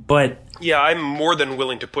 But yeah, I'm more than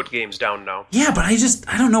willing to put games down now. Yeah, but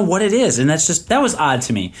I don't know what it is. And that was odd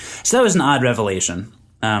to me. So that was an odd revelation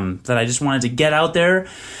that I just wanted to get out there.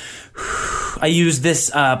 I use this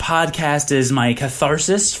podcast as my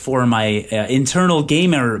catharsis for my internal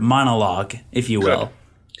gamer monologue, if you will.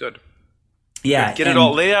 Good. Yeah, get it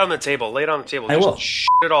all. Lay it on the table. Lay it on the table. I will. Shit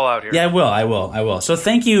it all out here. Yeah, I will. So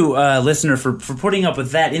thank you, listener, for putting up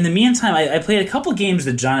with that. In the meantime, I played a couple games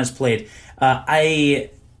that John has played.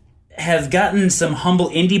 I have gotten some Humble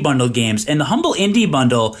Indie Bundle games, and the Humble Indie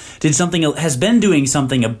Bundle has been doing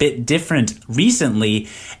something a bit different recently,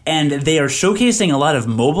 and they are showcasing a lot of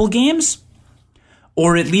mobile games,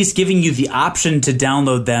 or at least giving you the option to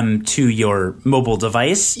download them to your mobile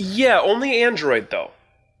device. Yeah, only Android, though.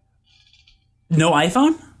 No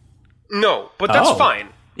iPhone? No, but that's fine.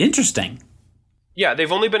 Interesting. Yeah,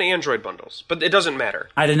 they've only been Android bundles, but it doesn't matter.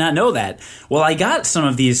 I did not know that. Well, I got some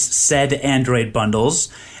of these said Android bundles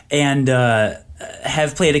and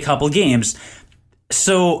have played a couple games.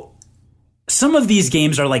 So some of these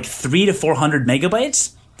games are like 300 to 400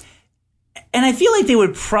 megabytes. And I feel like they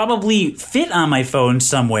would probably fit on my phone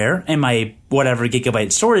somewhere in my whatever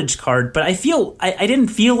gigabyte storage card. But I didn't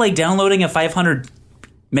feel like downloading a 500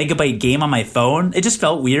 megabyte game on my phone. It just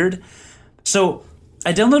felt weird. So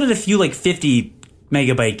I downloaded a few like 50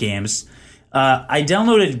 megabyte games. I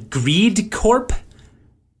downloaded Greed Corp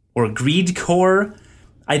or Greed Core.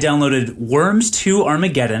 I downloaded Worms 2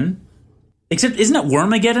 Armageddon. Except, isn't it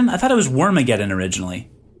Wormageddon? I thought it was Wormageddon originally.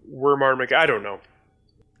 Worm Armageddon? I don't know.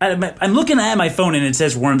 I'm looking at my phone and it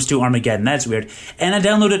says Worms 2 Armageddon. That's weird. And I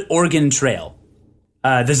downloaded Oregon Trail.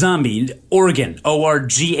 The zombie. Oregon.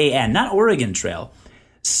 Organ. Not Oregon Trail.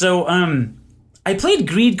 So, I played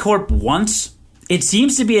Greed Corp once. It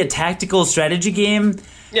seems to be a tactical strategy game.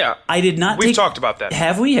 Yeah. I did not We've talked about that.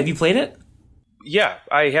 Have we? Have you played it? Yeah,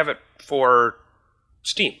 I have it for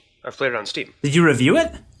Steam. I've played it on Steam. Did you review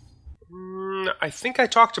it? I think I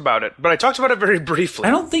talked about it, but I talked about it very briefly.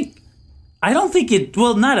 I don't think it,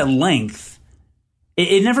 well, not at length.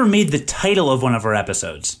 It never made the title of one of our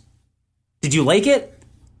episodes. Did you like it?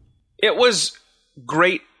 It was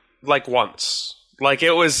great, like, once. Like,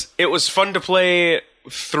 it was fun to play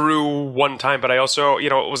through one time, but I also,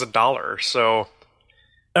 it was $1, so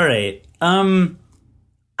All right.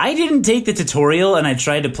 I didn't take the tutorial, and I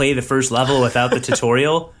tried to play the first level without the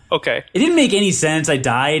tutorial. Okay. It didn't make any sense. I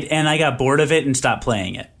died, and I got bored of it and stopped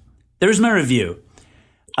playing it. There's my review.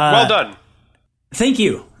 Well done. Thank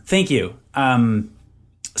you.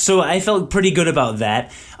 So I felt pretty good about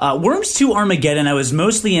that. Worms 2 Armageddon, I was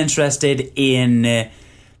mostly interested in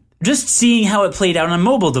just seeing how it played out on a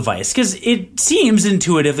mobile device, because it seems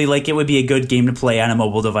intuitively like it would be a good game to play on a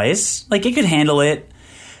mobile device. Like, it could handle it.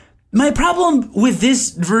 My problem with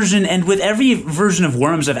this version and with every version of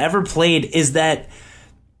Worms I've ever played is that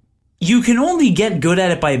you can only get good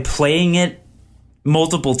at it by playing it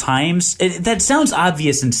multiple times. That sounds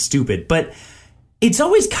obvious and stupid, but it's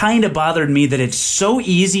always kind of bothered me that it's so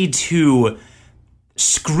easy to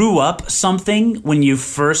screw up something when you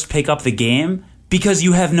first pick up the game because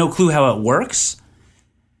you have no clue how it works.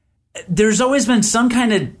 There's always been some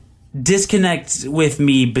kind of disconnect with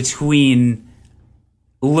me between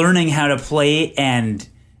learning how to play and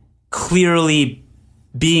clearly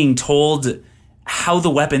being told how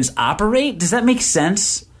the weapons operate. Does that make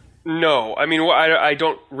sense? No, I mean, I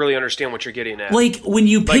don't really understand what you're getting at. Like, when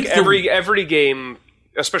you pick every game,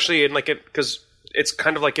 especially in because it's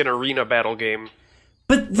kind of like an arena battle game.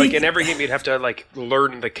 But in every game, you'd have to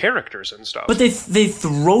learn the characters and stuff. But they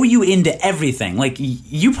throw you into everything. Like,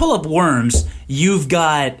 you pull up Worms, you've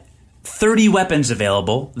got 30 weapons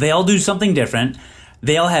available. They all do something different.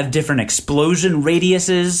 They all have different explosion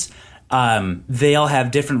radiuses. They all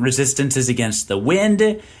have different resistances against the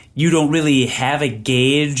wind. You don't really have a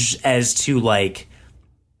gauge as to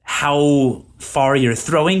how far you're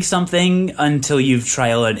throwing something until you've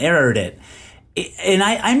trial and errored it. And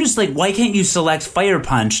I'm just like, why can't you select Fire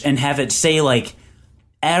Punch and have it say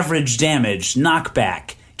average damage,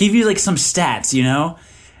 knockback, give you some stats, you know?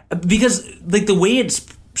 Because the way it's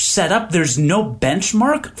set up, there's no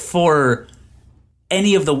benchmark for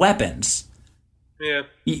any of the weapons. Yeah.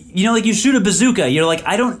 You shoot a bazooka. You're like,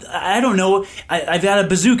 I don't know. I've got a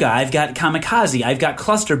bazooka. I've got kamikaze. I've got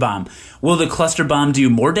cluster bomb. Will the cluster bomb do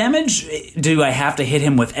more damage? Do I have to hit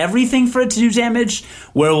him with everything for it to do damage?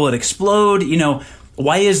 Where will it explode?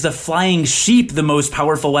 Why is the flying sheep the most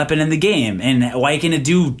powerful weapon in the game? And why can it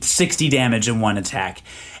do 60 damage in one attack?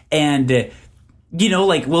 And,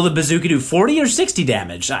 will the bazooka do 40 or 60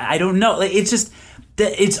 damage? I don't know. It's just...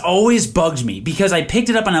 It's always bugged me because I picked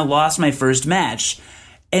it up and I lost my first match,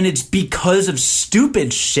 and it's because of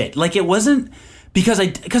stupid shit. It wasn't because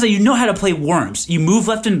I know how to play Worms. You move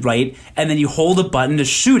left and right, and then you hold a button to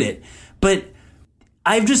shoot it. But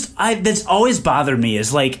that's always bothered me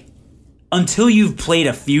is until you've played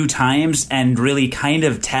a few times and really kind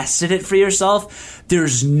of tested it for yourself,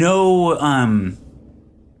 there's no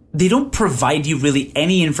they don't provide you really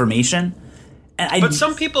any information. But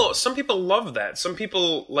some people love that. Some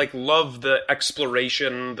people love the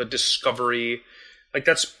exploration, the discovery.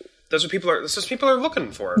 That's what people are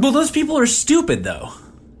looking for. Well, those people are stupid though,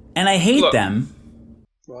 and I hate them.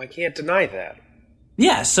 Well, I can't deny that.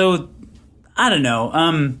 Yeah, so I don't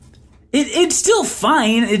know. It's still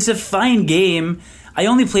fine. It's a fine game. I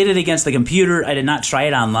only played it against the computer. I did not try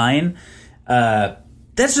it online.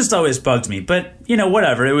 That's just always bugged me. But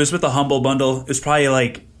whatever. It was with the Humble Bundle. It was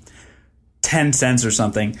probably 10 cents or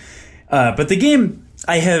something. But the game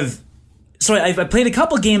I've played a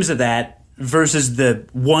couple games of that versus the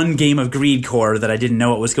one game of Greed Core that I didn't know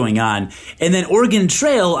what was going on. And then Oregon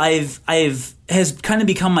Trail has kind of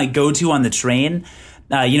become my go-to on the train.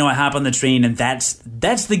 I hop on the train and that's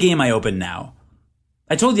the game I open now.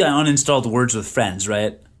 I told you I uninstalled Words with Friends,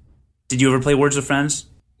 right? Did you ever play Words with Friends?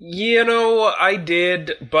 I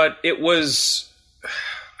did, but it was...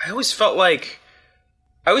 I always felt like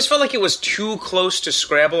it was too close to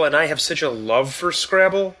Scrabble, and I have such a love for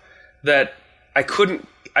Scrabble that I couldn't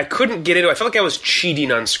get into it. I felt like I was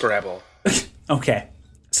cheating on Scrabble. Okay.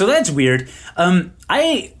 So that's weird.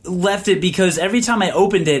 I left it because every time I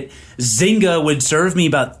opened it, Zynga would serve me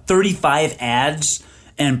about 35 ads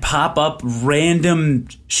and pop up random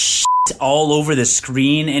shit all over the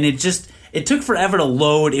screen, and it took forever to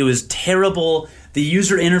load. It was terrible. The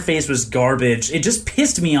user interface was garbage. It just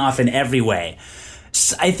pissed me off in every way.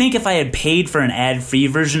 I think if I had paid for an ad-free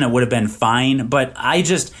version, it would have been fine, but I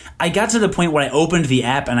got to the point where I opened the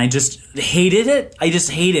app and I just hated it. I just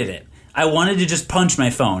hated it. I wanted to just punch my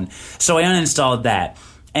phone, so I uninstalled that.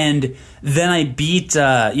 And then I beat,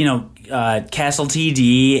 Castle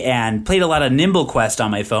TD and played a lot of Nimble Quest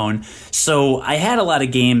on my phone, so I had a lot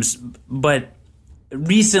of games, but...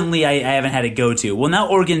 recently, I haven't had a go-to. Well, now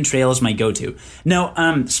Oregon Trail is my go-to.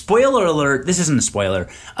 Now, spoiler alert. This isn't a spoiler.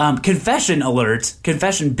 Confession alert.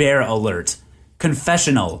 Confession bear alert.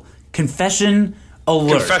 Confessional. Confession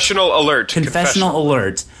alert. Confessional alert. Confessional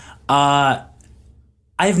alert.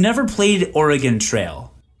 I've never played Oregon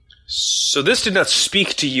Trail. So this did not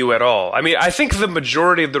speak to you at all. I mean, I think the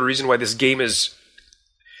majority of the reason why this game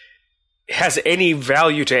has any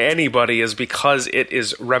value to anybody is because it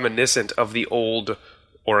is reminiscent of the old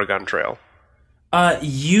Oregon Trail.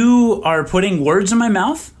 You are putting words in my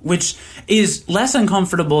mouth, which is less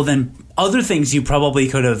uncomfortable than other things you probably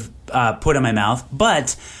could have put in my mouth.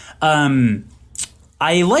 But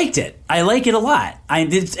I liked it. I like it a lot.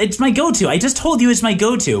 It's my go-to. I just told you it's my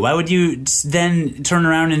go-to. Why would you then turn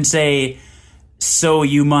around and say, so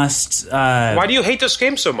you must... why do you hate this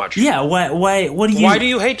game so much? Yeah, what do you... Why do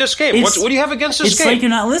you hate this game? What do you have against this game? It's like you're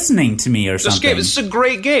not listening to me or something. This is a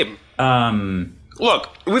great game. Look,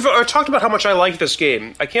 we've talked about how much I like this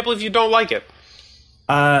game. I can't believe you don't like it.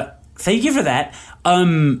 Thank you for that.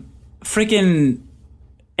 Freaking...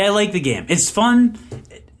 I like the game. It's fun.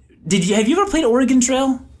 Have you ever played Oregon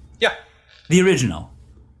Trail? Yeah. The original?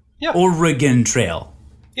 Yeah. Oregon Trail?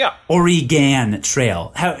 Yeah. Oregon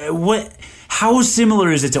Trail. How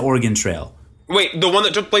similar is it to Oregon Trail? Wait, the one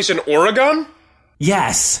that took place in Oregon?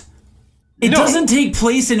 Yes. It doesn't take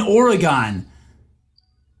place in Oregon.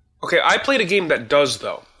 Okay, I played a game that does,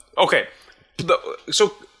 though. Okay,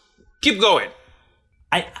 so keep going.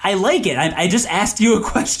 I like it. I just asked you a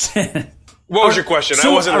question. What was your question? I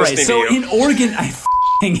wasn't listening to you. So in Oregon, I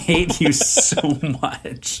hate you so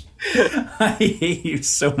much. I hate you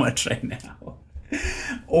so much right now.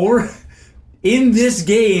 Or in this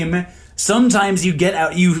game, sometimes you get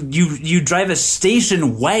out, you drive a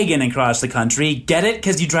station wagon across the country. Get it?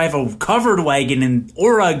 Because you drive a covered wagon in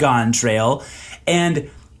Oregon Trail, and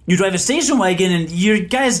you drive a station wagon, and you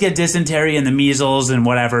guys get dysentery and the measles and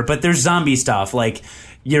whatever. But there's zombie stuff, like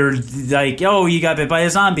you're like, oh, you got bit by a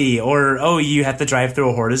zombie, or oh, you have to drive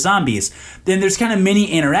through a horde of zombies. Then there's kind of mini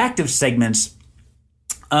interactive segments.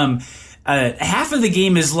 Half of the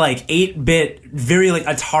game is like 8-bit, very like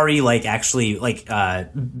Atari, like actually like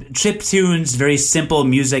chip tunes, very simple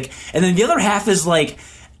music, and then the other half is like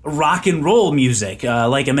rock and roll music,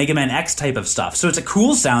 like a Mega Man X type of stuff. So it's a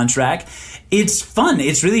cool soundtrack. It's fun.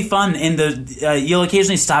 It's really fun, and you'll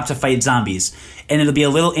occasionally stop to fight zombies, and it'll be a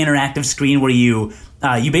little interactive screen where you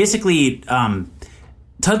basically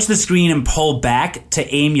touch the screen and pull back to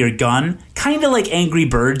aim your gun, kind of like Angry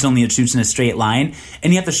Birds, only it shoots in a straight line,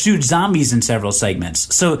 and you have to shoot zombies in several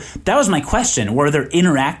segments. So that was my question. Were there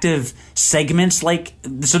interactive segments like...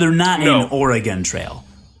 So they're not in Oregon Trail.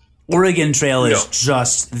 Oregon Trail is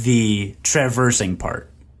just the traversing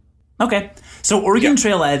part. Okay. So Oregon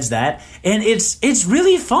Trail adds that, and it's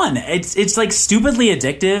really fun. It's like stupidly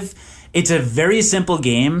addictive. It's a very simple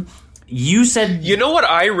game. You said... You know what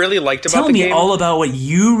I really liked about the game? Tell me all about what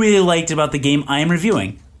you really liked about the game I'm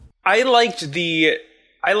reviewing. I liked the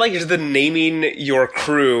naming your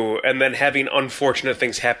crew and then having unfortunate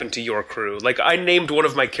things happen to your crew. Like, I named one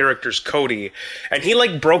of my characters Cody, and he,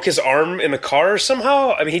 like, broke his arm in the car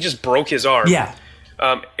somehow. I mean, he just broke his arm. Yeah.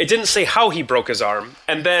 It didn't say how he broke his arm,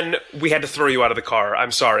 and then we had to throw you out of the car.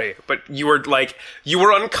 I'm sorry, but you were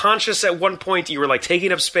unconscious at one point. You were like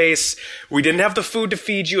taking up space. We didn't have the food to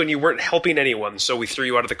feed you, and you weren't helping anyone, so we threw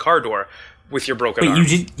you out of the car door with your broken arm.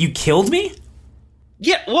 Wait, you killed me?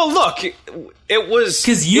 Yeah, well, look, it was...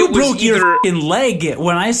 Because you broke your f***ing leg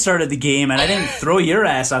when I started the game, and I didn't throw your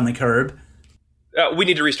ass on the curb. We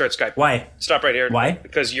need to restart Skype. Why? Stop right here. Why?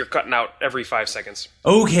 Because you're cutting out every 5 seconds.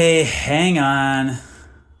 Okay, hang on.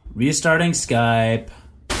 Restarting Skype.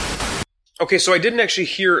 Okay, so I didn't actually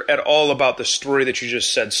hear at all about the story that you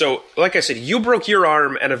just said. So, like I said, you broke your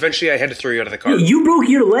arm, and eventually I had to throw you out of the car. Yeah, you broke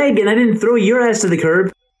your leg, and I didn't throw your ass to the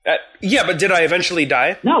curb. Yeah, but did I eventually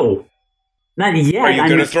die? No. Not yet. Are you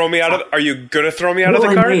going to throw me out of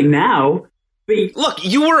the car? Right now. But look,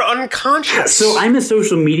 you were unconscious. So I'm a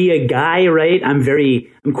social media guy, right? I'm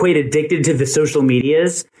quite addicted to the social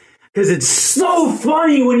medias. Because it's so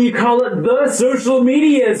funny when you call it the social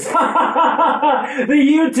medias. The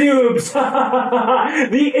YouTubes.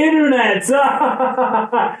 The internets.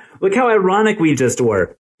 Look how ironic we just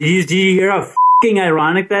were. Did you hear how f***ing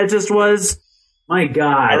ironic that just was? My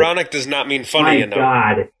God. Ironic does not mean funny, My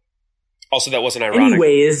God. Also, that wasn't ironic.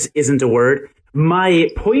 Anyways isn't a word. My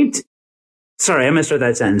point... Sorry, I'm going to start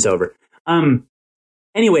that sentence over.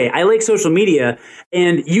 Anyway, I like social media,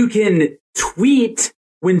 and you can tweet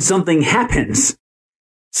when something happens.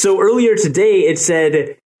 So earlier today, it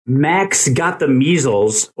said, Max got the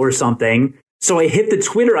measles or something. So I hit the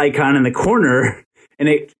Twitter icon in the corner, and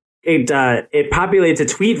it populates a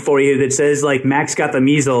tweet for you that says, like, Max got the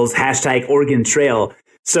measles, # Oregon Trail.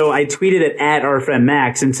 So I tweeted it at our friend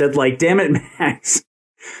Max and said, like, damn it, Max.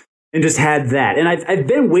 and just had that. And I've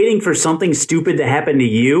been waiting for something stupid to happen to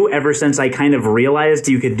you ever since I kind of realized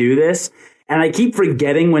you could do this. And I keep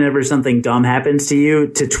forgetting whenever something dumb happens to you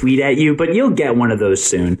to tweet at you, but you'll get one of those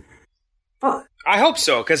soon. I hope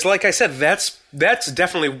so, because like I said, that's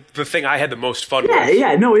definitely the thing I had the most fun with.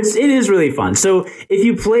 Yeah, no, it is really fun. So if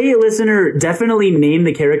you play, listener, definitely name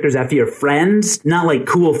the characters after your friends, not like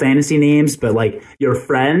cool fantasy names, but like your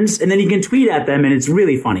friends, and then you can tweet at them, and it's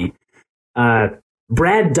really funny.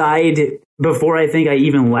 Brad died before I think I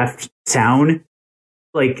even left town.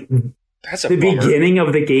 Like, that's the beginning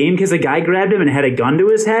of the game, because a guy grabbed him and had a gun to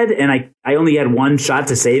his head, and I only had one shot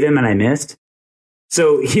to save him, and I missed.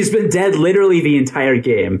 So he's been dead literally the entire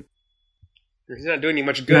game. He's not doing you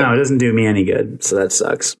much good. No, it doesn't do me any good, so that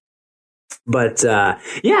sucks. But, so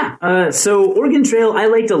Oregon Trail I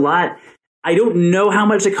liked a lot. I don't know how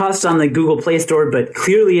much it costs on the Google Play Store, but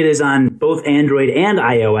clearly it is on both Android and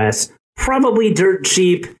iOS. Probably dirt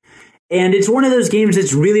cheap. And it's one of those games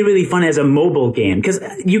that's really, really fun as a mobile game. Because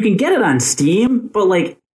you can get it on Steam, but,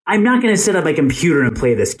 like, I'm not going to set up my computer and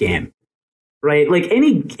play this game. Right? Like,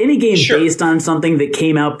 any game Sure. based on something that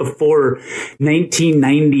came out before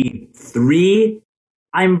 1993,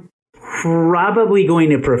 I'm probably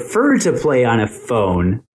going to prefer to play on a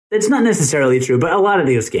phone. That's not necessarily true, but a lot of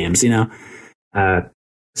these games, you know.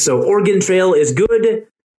 So Oregon Trail is good,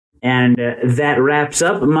 and that wraps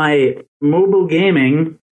up my mobile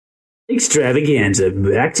gaming extravaganza.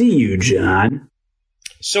 Back to you, John.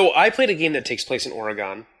 So I played a game that takes place in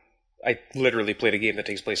Oregon. I literally played a game that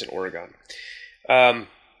takes place in Oregon.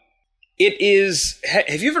 It is...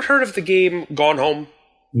 Have you ever heard of the game Gone Home?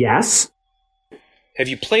 Yes. Have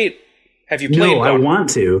you played No, Gone I Home? want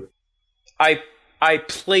to. I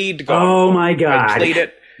played Gone Oh Home. my god. I played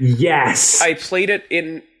it. Yes. I played it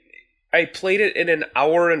in an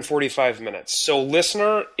hour and 45 minutes. So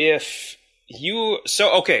listener, if you... So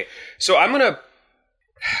I'm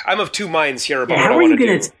of two minds here about what I want to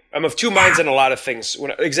do. I'm of two minds in a lot of things.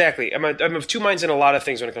 Exactly. I'm of two minds in a lot of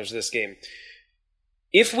things when it comes to this game.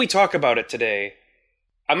 If we talk about it today,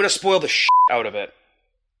 I'm going to spoil the shit out of it.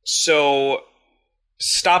 So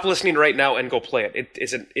stop listening right now and go play it.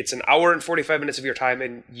 It's an hour and 45 minutes of your time,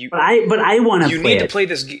 and But I want to play it. You need to play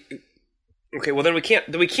this. Okay, well then we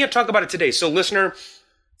can't talk about it today. So listener,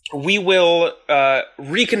 we will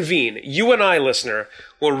reconvene. You and I, listener,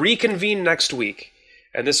 will reconvene next week,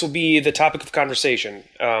 and this will be the topic of conversation.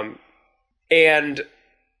 And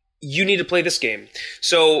you need to play this game.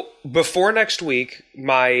 So before next week,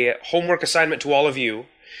 my homework assignment to all of you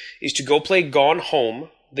is to go play Gone Home.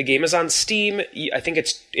 The game is on Steam. I think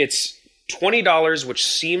it's $20, which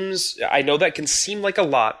seems... I know that can seem like a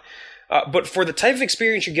lot, but for the type of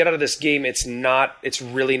experience you get out of this game, it's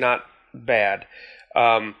really not bad.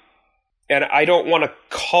 And I don't want to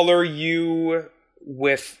color you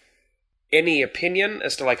with any opinion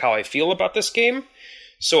as to like how I feel about this game,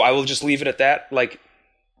 so I will just leave it at that. Like,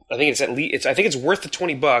 I think it's worth the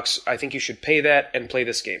 $20. I think you should pay that and play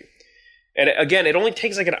this game. And again, it only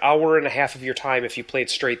takes like an hour and a half of your time if you play it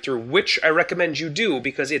straight through, which I recommend you do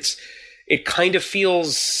because it kind of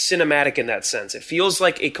feels cinematic in that sense. It feels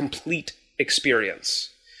like a complete experience.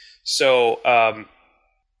 So,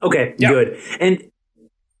 okay, yeah. Good. And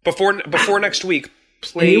before next week,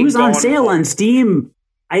 play. It was on Gone sale Home. on Steam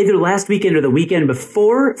either last weekend or the weekend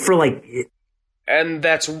before for like. And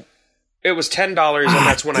it was $10, and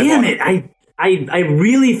that's when I damn bought it! it. I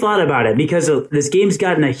really thought about it because this game's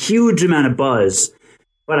gotten a huge amount of buzz,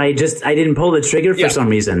 but I didn't pull the trigger for some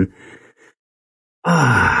reason.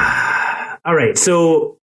 All right,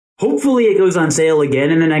 so hopefully it goes on sale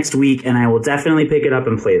again in the next week, and I will definitely pick it up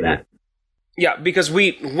and play that. Yeah, because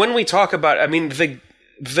when we talk about, I mean, the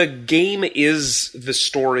game is the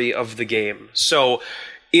story of the game, so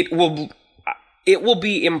it will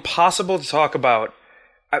be impossible to talk about.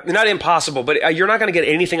 Not impossible, but you're not going to get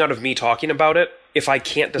anything out of me talking about it if I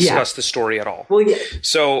can't discuss the story at all. Well, yeah.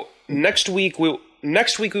 So next week we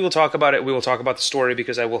will talk about it. We will talk about the story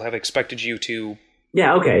because I will have expected you to.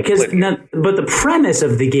 Yeah, okay. But the premise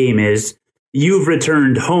of the game is you've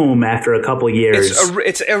returned home after a couple years.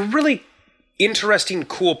 It's a really interesting,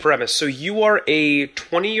 cool premise. So you are a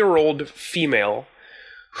 20-year-old female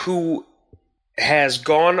who has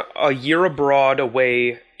gone a year abroad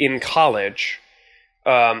away in college.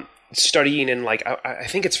 Studying in like I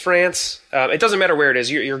think it's France. It doesn't matter where it is.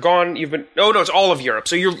 You're gone. It's all of Europe.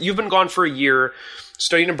 So you've been gone for a year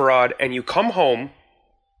studying abroad, and you come home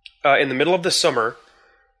in the middle of the summer,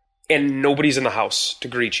 and nobody's in the house to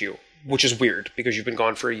greet you, which is weird because you've been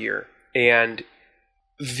gone for a year. And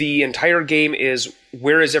the entire game is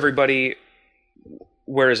where is everybody?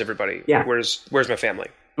 Where is everybody? Yeah. Where's my family?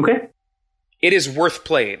 Okay. It is worth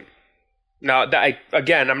playing. Now,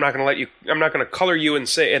 I'm not going to color you and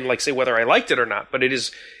say whether I liked it or not, but it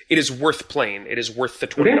is worth playing. It is worth the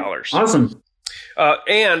 $20. Okay, awesome.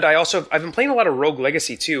 And I've been playing a lot of Rogue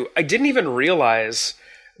Legacy too. I didn't even realize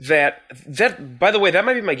that, by the way, that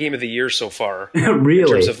might be my game of the year so far. Really? In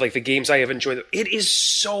terms of like the games I have enjoyed. It is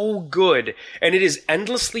so good, and it is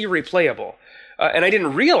endlessly replayable. And I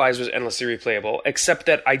didn't realize it was endlessly replayable, except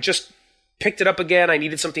that I just picked it up again. I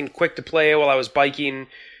needed something quick to play while I was biking.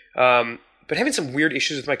 But having some weird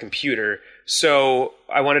issues with my computer, so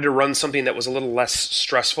I wanted to run something that was a little less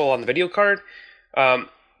stressful on the video card.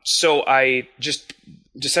 So I just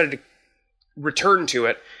decided to return to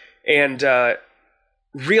it, and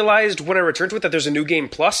realized when I returned to it that there's a new game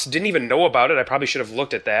plus. Didn't even know about it. I probably should have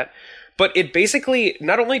looked at that. But it basically,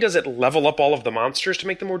 not only does it level up all of the monsters to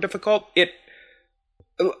make them more difficult,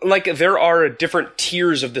 there are different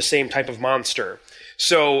tiers of the same type of monster.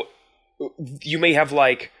 So you may have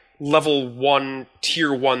like level 1,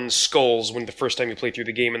 tier 1 skulls when the first time you play through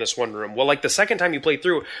the game in this one room. Well, like the second time you play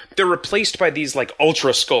through, they're replaced by these like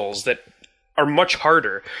ultra skulls that are much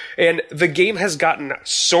harder. And the game has gotten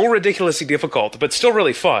so ridiculously difficult, but still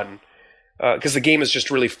really fun, because the game is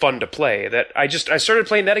just really fun to play, that I started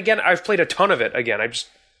playing that again. I've played a ton of it again.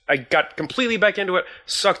 I got completely back into it,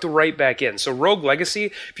 sucked right back in. So Rogue Legacy,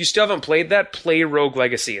 if you still haven't played that, play Rogue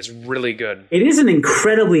Legacy. It's really good. It is an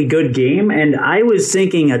incredibly good game, and I was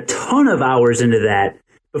sinking a ton of hours into that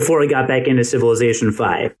before I got back into Civilization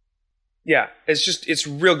 5. Yeah, it's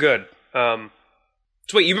real good. So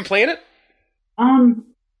wait, you've been playing it? I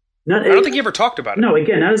don't think you ever talked about it. No,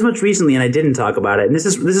 again, not as much recently, and I didn't talk about it. And this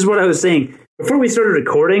is what I was saying. Before we started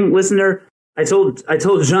recording, listener, I told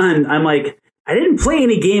John, I'm like, I didn't play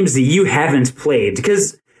any games that you haven't played,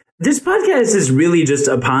 because this podcast is really just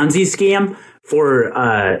a Ponzi scam for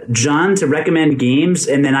John to recommend games,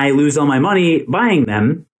 and then I lose all my money buying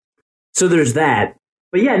them. So there's that.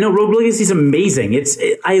 But yeah, no, Rogue Legacy is amazing.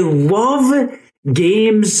 I love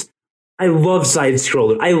games. I love side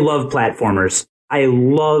scrollers. I love platformers.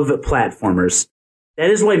 That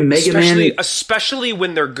is why Mega Man, especially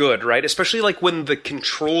when they're good, right? Especially like when the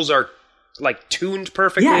controls are like tuned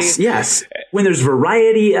perfectly. Yes. When there's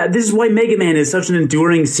variety, this is why Mega Man is such an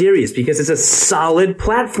enduring series, because it's a solid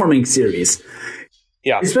platforming series.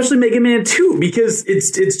 Yeah, especially Mega Man 2, because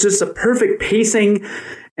it's just a perfect pacing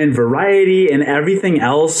and variety and everything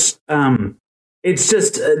else. It's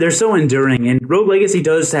just they're so enduring, and Rogue Legacy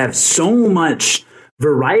does have so much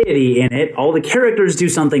variety in it. All the characters do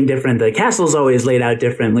something different. The castle's always laid out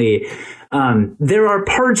differently. There are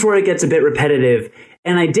parts where it gets a bit repetitive.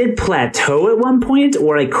 And I did plateau at one point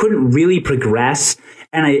where I couldn't really progress,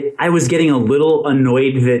 and I was getting a little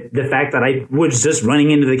annoyed that the fact that I was just running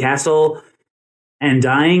into the castle and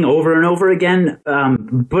dying over and over again.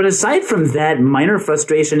 But aside from that minor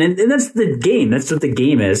frustration, and that's the game, that's what the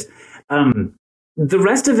game is, the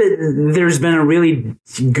rest of it, there's been a really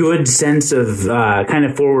good sense of kind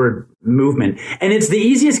of forward movement. And it's the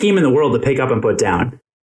easiest game in the world to pick up and put down.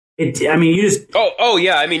 You just... Oh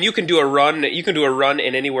yeah. I mean, you can do a run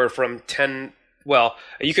in anywhere from 10. Well,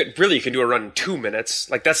 you can do a run in 2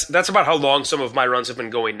 minutes. Like that's about how long some of my runs have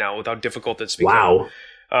been going now, with how difficult it's become.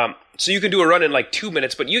 Wow. So you can do a run in like 2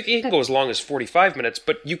 minutes, but you can go as long as 45 minutes.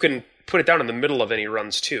 But you can put it down in the middle of any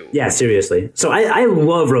runs too. Yeah, seriously. So I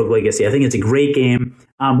love Rogue Legacy. I think it's a great game.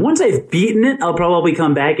 Once I've beaten it, I'll probably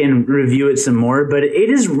come back and review it some more. But it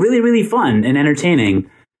is really, really fun and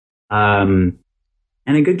entertaining.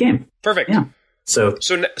 And a good game. Perfect. Yeah. So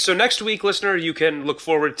next week, listener, you can look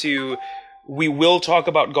forward to. We will talk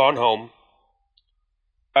about Gone Home.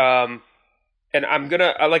 And I'm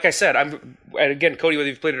gonna, like I said, and again, Cody, whether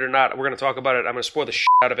you've played it or not, we're gonna talk about it. I'm gonna spoil the shit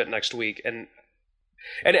out of it next week, and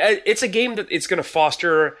it's a game that it's gonna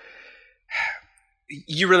foster.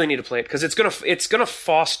 You really need to play it, because it's gonna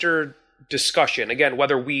foster discussion. Again,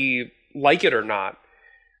 whether we like it or not,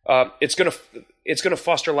 it's gonna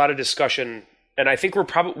foster a lot of discussion. And I think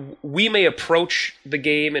we may approach the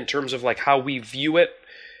game in terms of like how we view it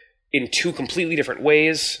in two completely different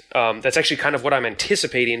ways. That's actually kind of what I'm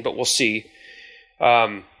anticipating, but we'll see.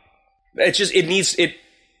 It needs to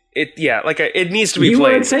be you played. You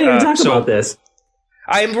were excited to talk about this.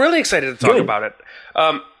 I am really excited to talk about it.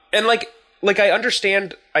 And like I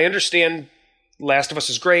understand Last of Us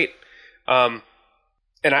is great. And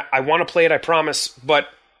I want to play it, I promise, but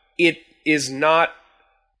it is not.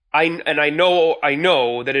 I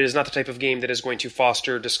know that it is not the type of game that is going to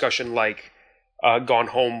foster discussion like Gone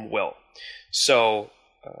Home will. So,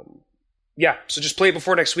 so just play it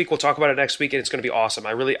before next week. We'll talk about it next week, and it's going to be awesome.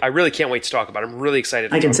 I really can't wait to talk about it. I'm really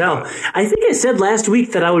excited. I can tell. I think I said last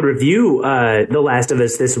week that I would review The Last of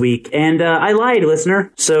Us this week, and I lied,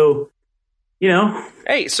 listener. So you know.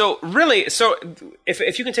 Hey, so really,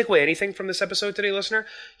 if you can take away anything from this episode today, listener,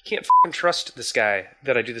 you can't fucking trust this guy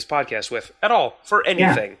that I do this podcast with at all for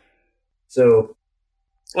anything. Yeah. So,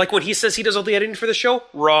 like when he says he does all the editing for the show,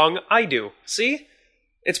 wrong, I do. See?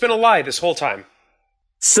 It's been a lie this whole time.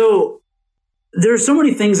 So, there are so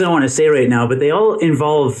many things I want to say right now, but they all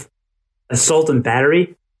involve assault and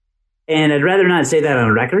battery, and I'd rather not say that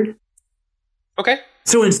on record. Okay.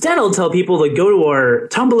 So instead, I'll tell people to go to our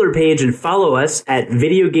Tumblr page and follow us at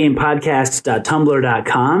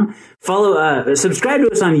videogamepodcasts.tumblr.com. Subscribe to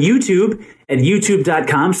us on YouTube at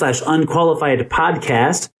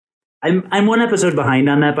youtube.com/unqualifiedpodcast. I'm one episode behind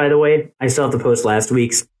on that, by the way. I still have to post last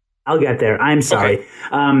week's. I'll get there. I'm sorry.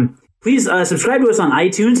 Okay. Please subscribe to us on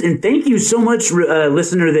iTunes, and thank you so much,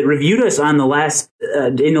 listener, that reviewed us on in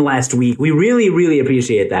the last week. We really, really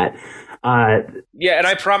appreciate that. Yeah, and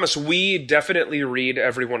I promise we definitely read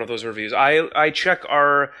every one of those reviews. I check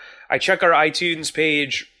our iTunes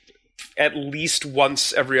page at least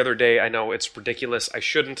once every other day. I know it's ridiculous. I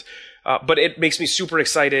shouldn't. But it makes me super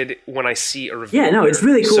excited when I see a review. Yeah, no, it's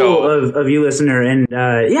really cool of you, listener. And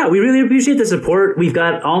yeah, we really appreciate the support. We've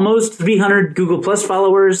got almost 300 Google Plus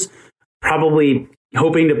followers, probably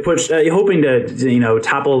hoping to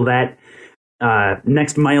topple that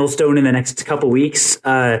next milestone in the next couple weeks.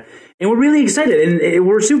 And we're really excited, and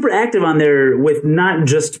we're super active on there with not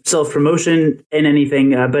just self-promotion and anything,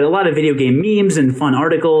 but a lot of video game memes and fun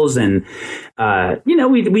articles. And,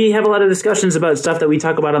 we have a lot of discussions about stuff that we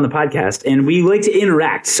talk about on the podcast, and we like to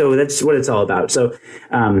interact. So that's what it's all about. So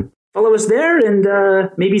follow us there, and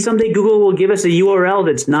maybe someday Google will give us a URL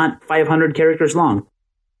that's not 500 characters long.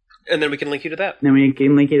 And then we can link you to that.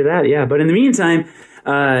 Yeah. But in the meantime,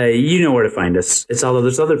 you know where to find us. It's all of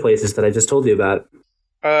those other places that I just told you about.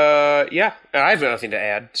 Yeah, I have nothing to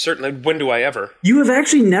add. Certainly, when do I ever? You have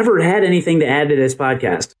actually never had anything to add to this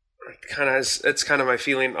podcast. It's kind of my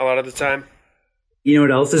feeling a lot of the time. You know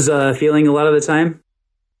what else is feeling a lot of the time?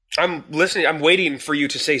 I'm listening. I'm waiting for you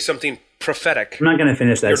to say something prophetic. I'm not going to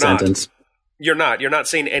finish that sentence. You're not. You're not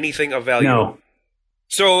saying anything of value. No.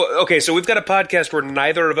 So we've got a podcast where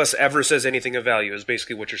neither of us ever says anything of value, is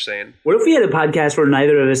basically what you're saying. What if we had a podcast where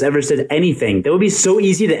neither of us ever said anything? That would be so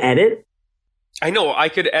easy to edit. I know. I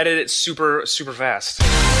could edit it super, super fast.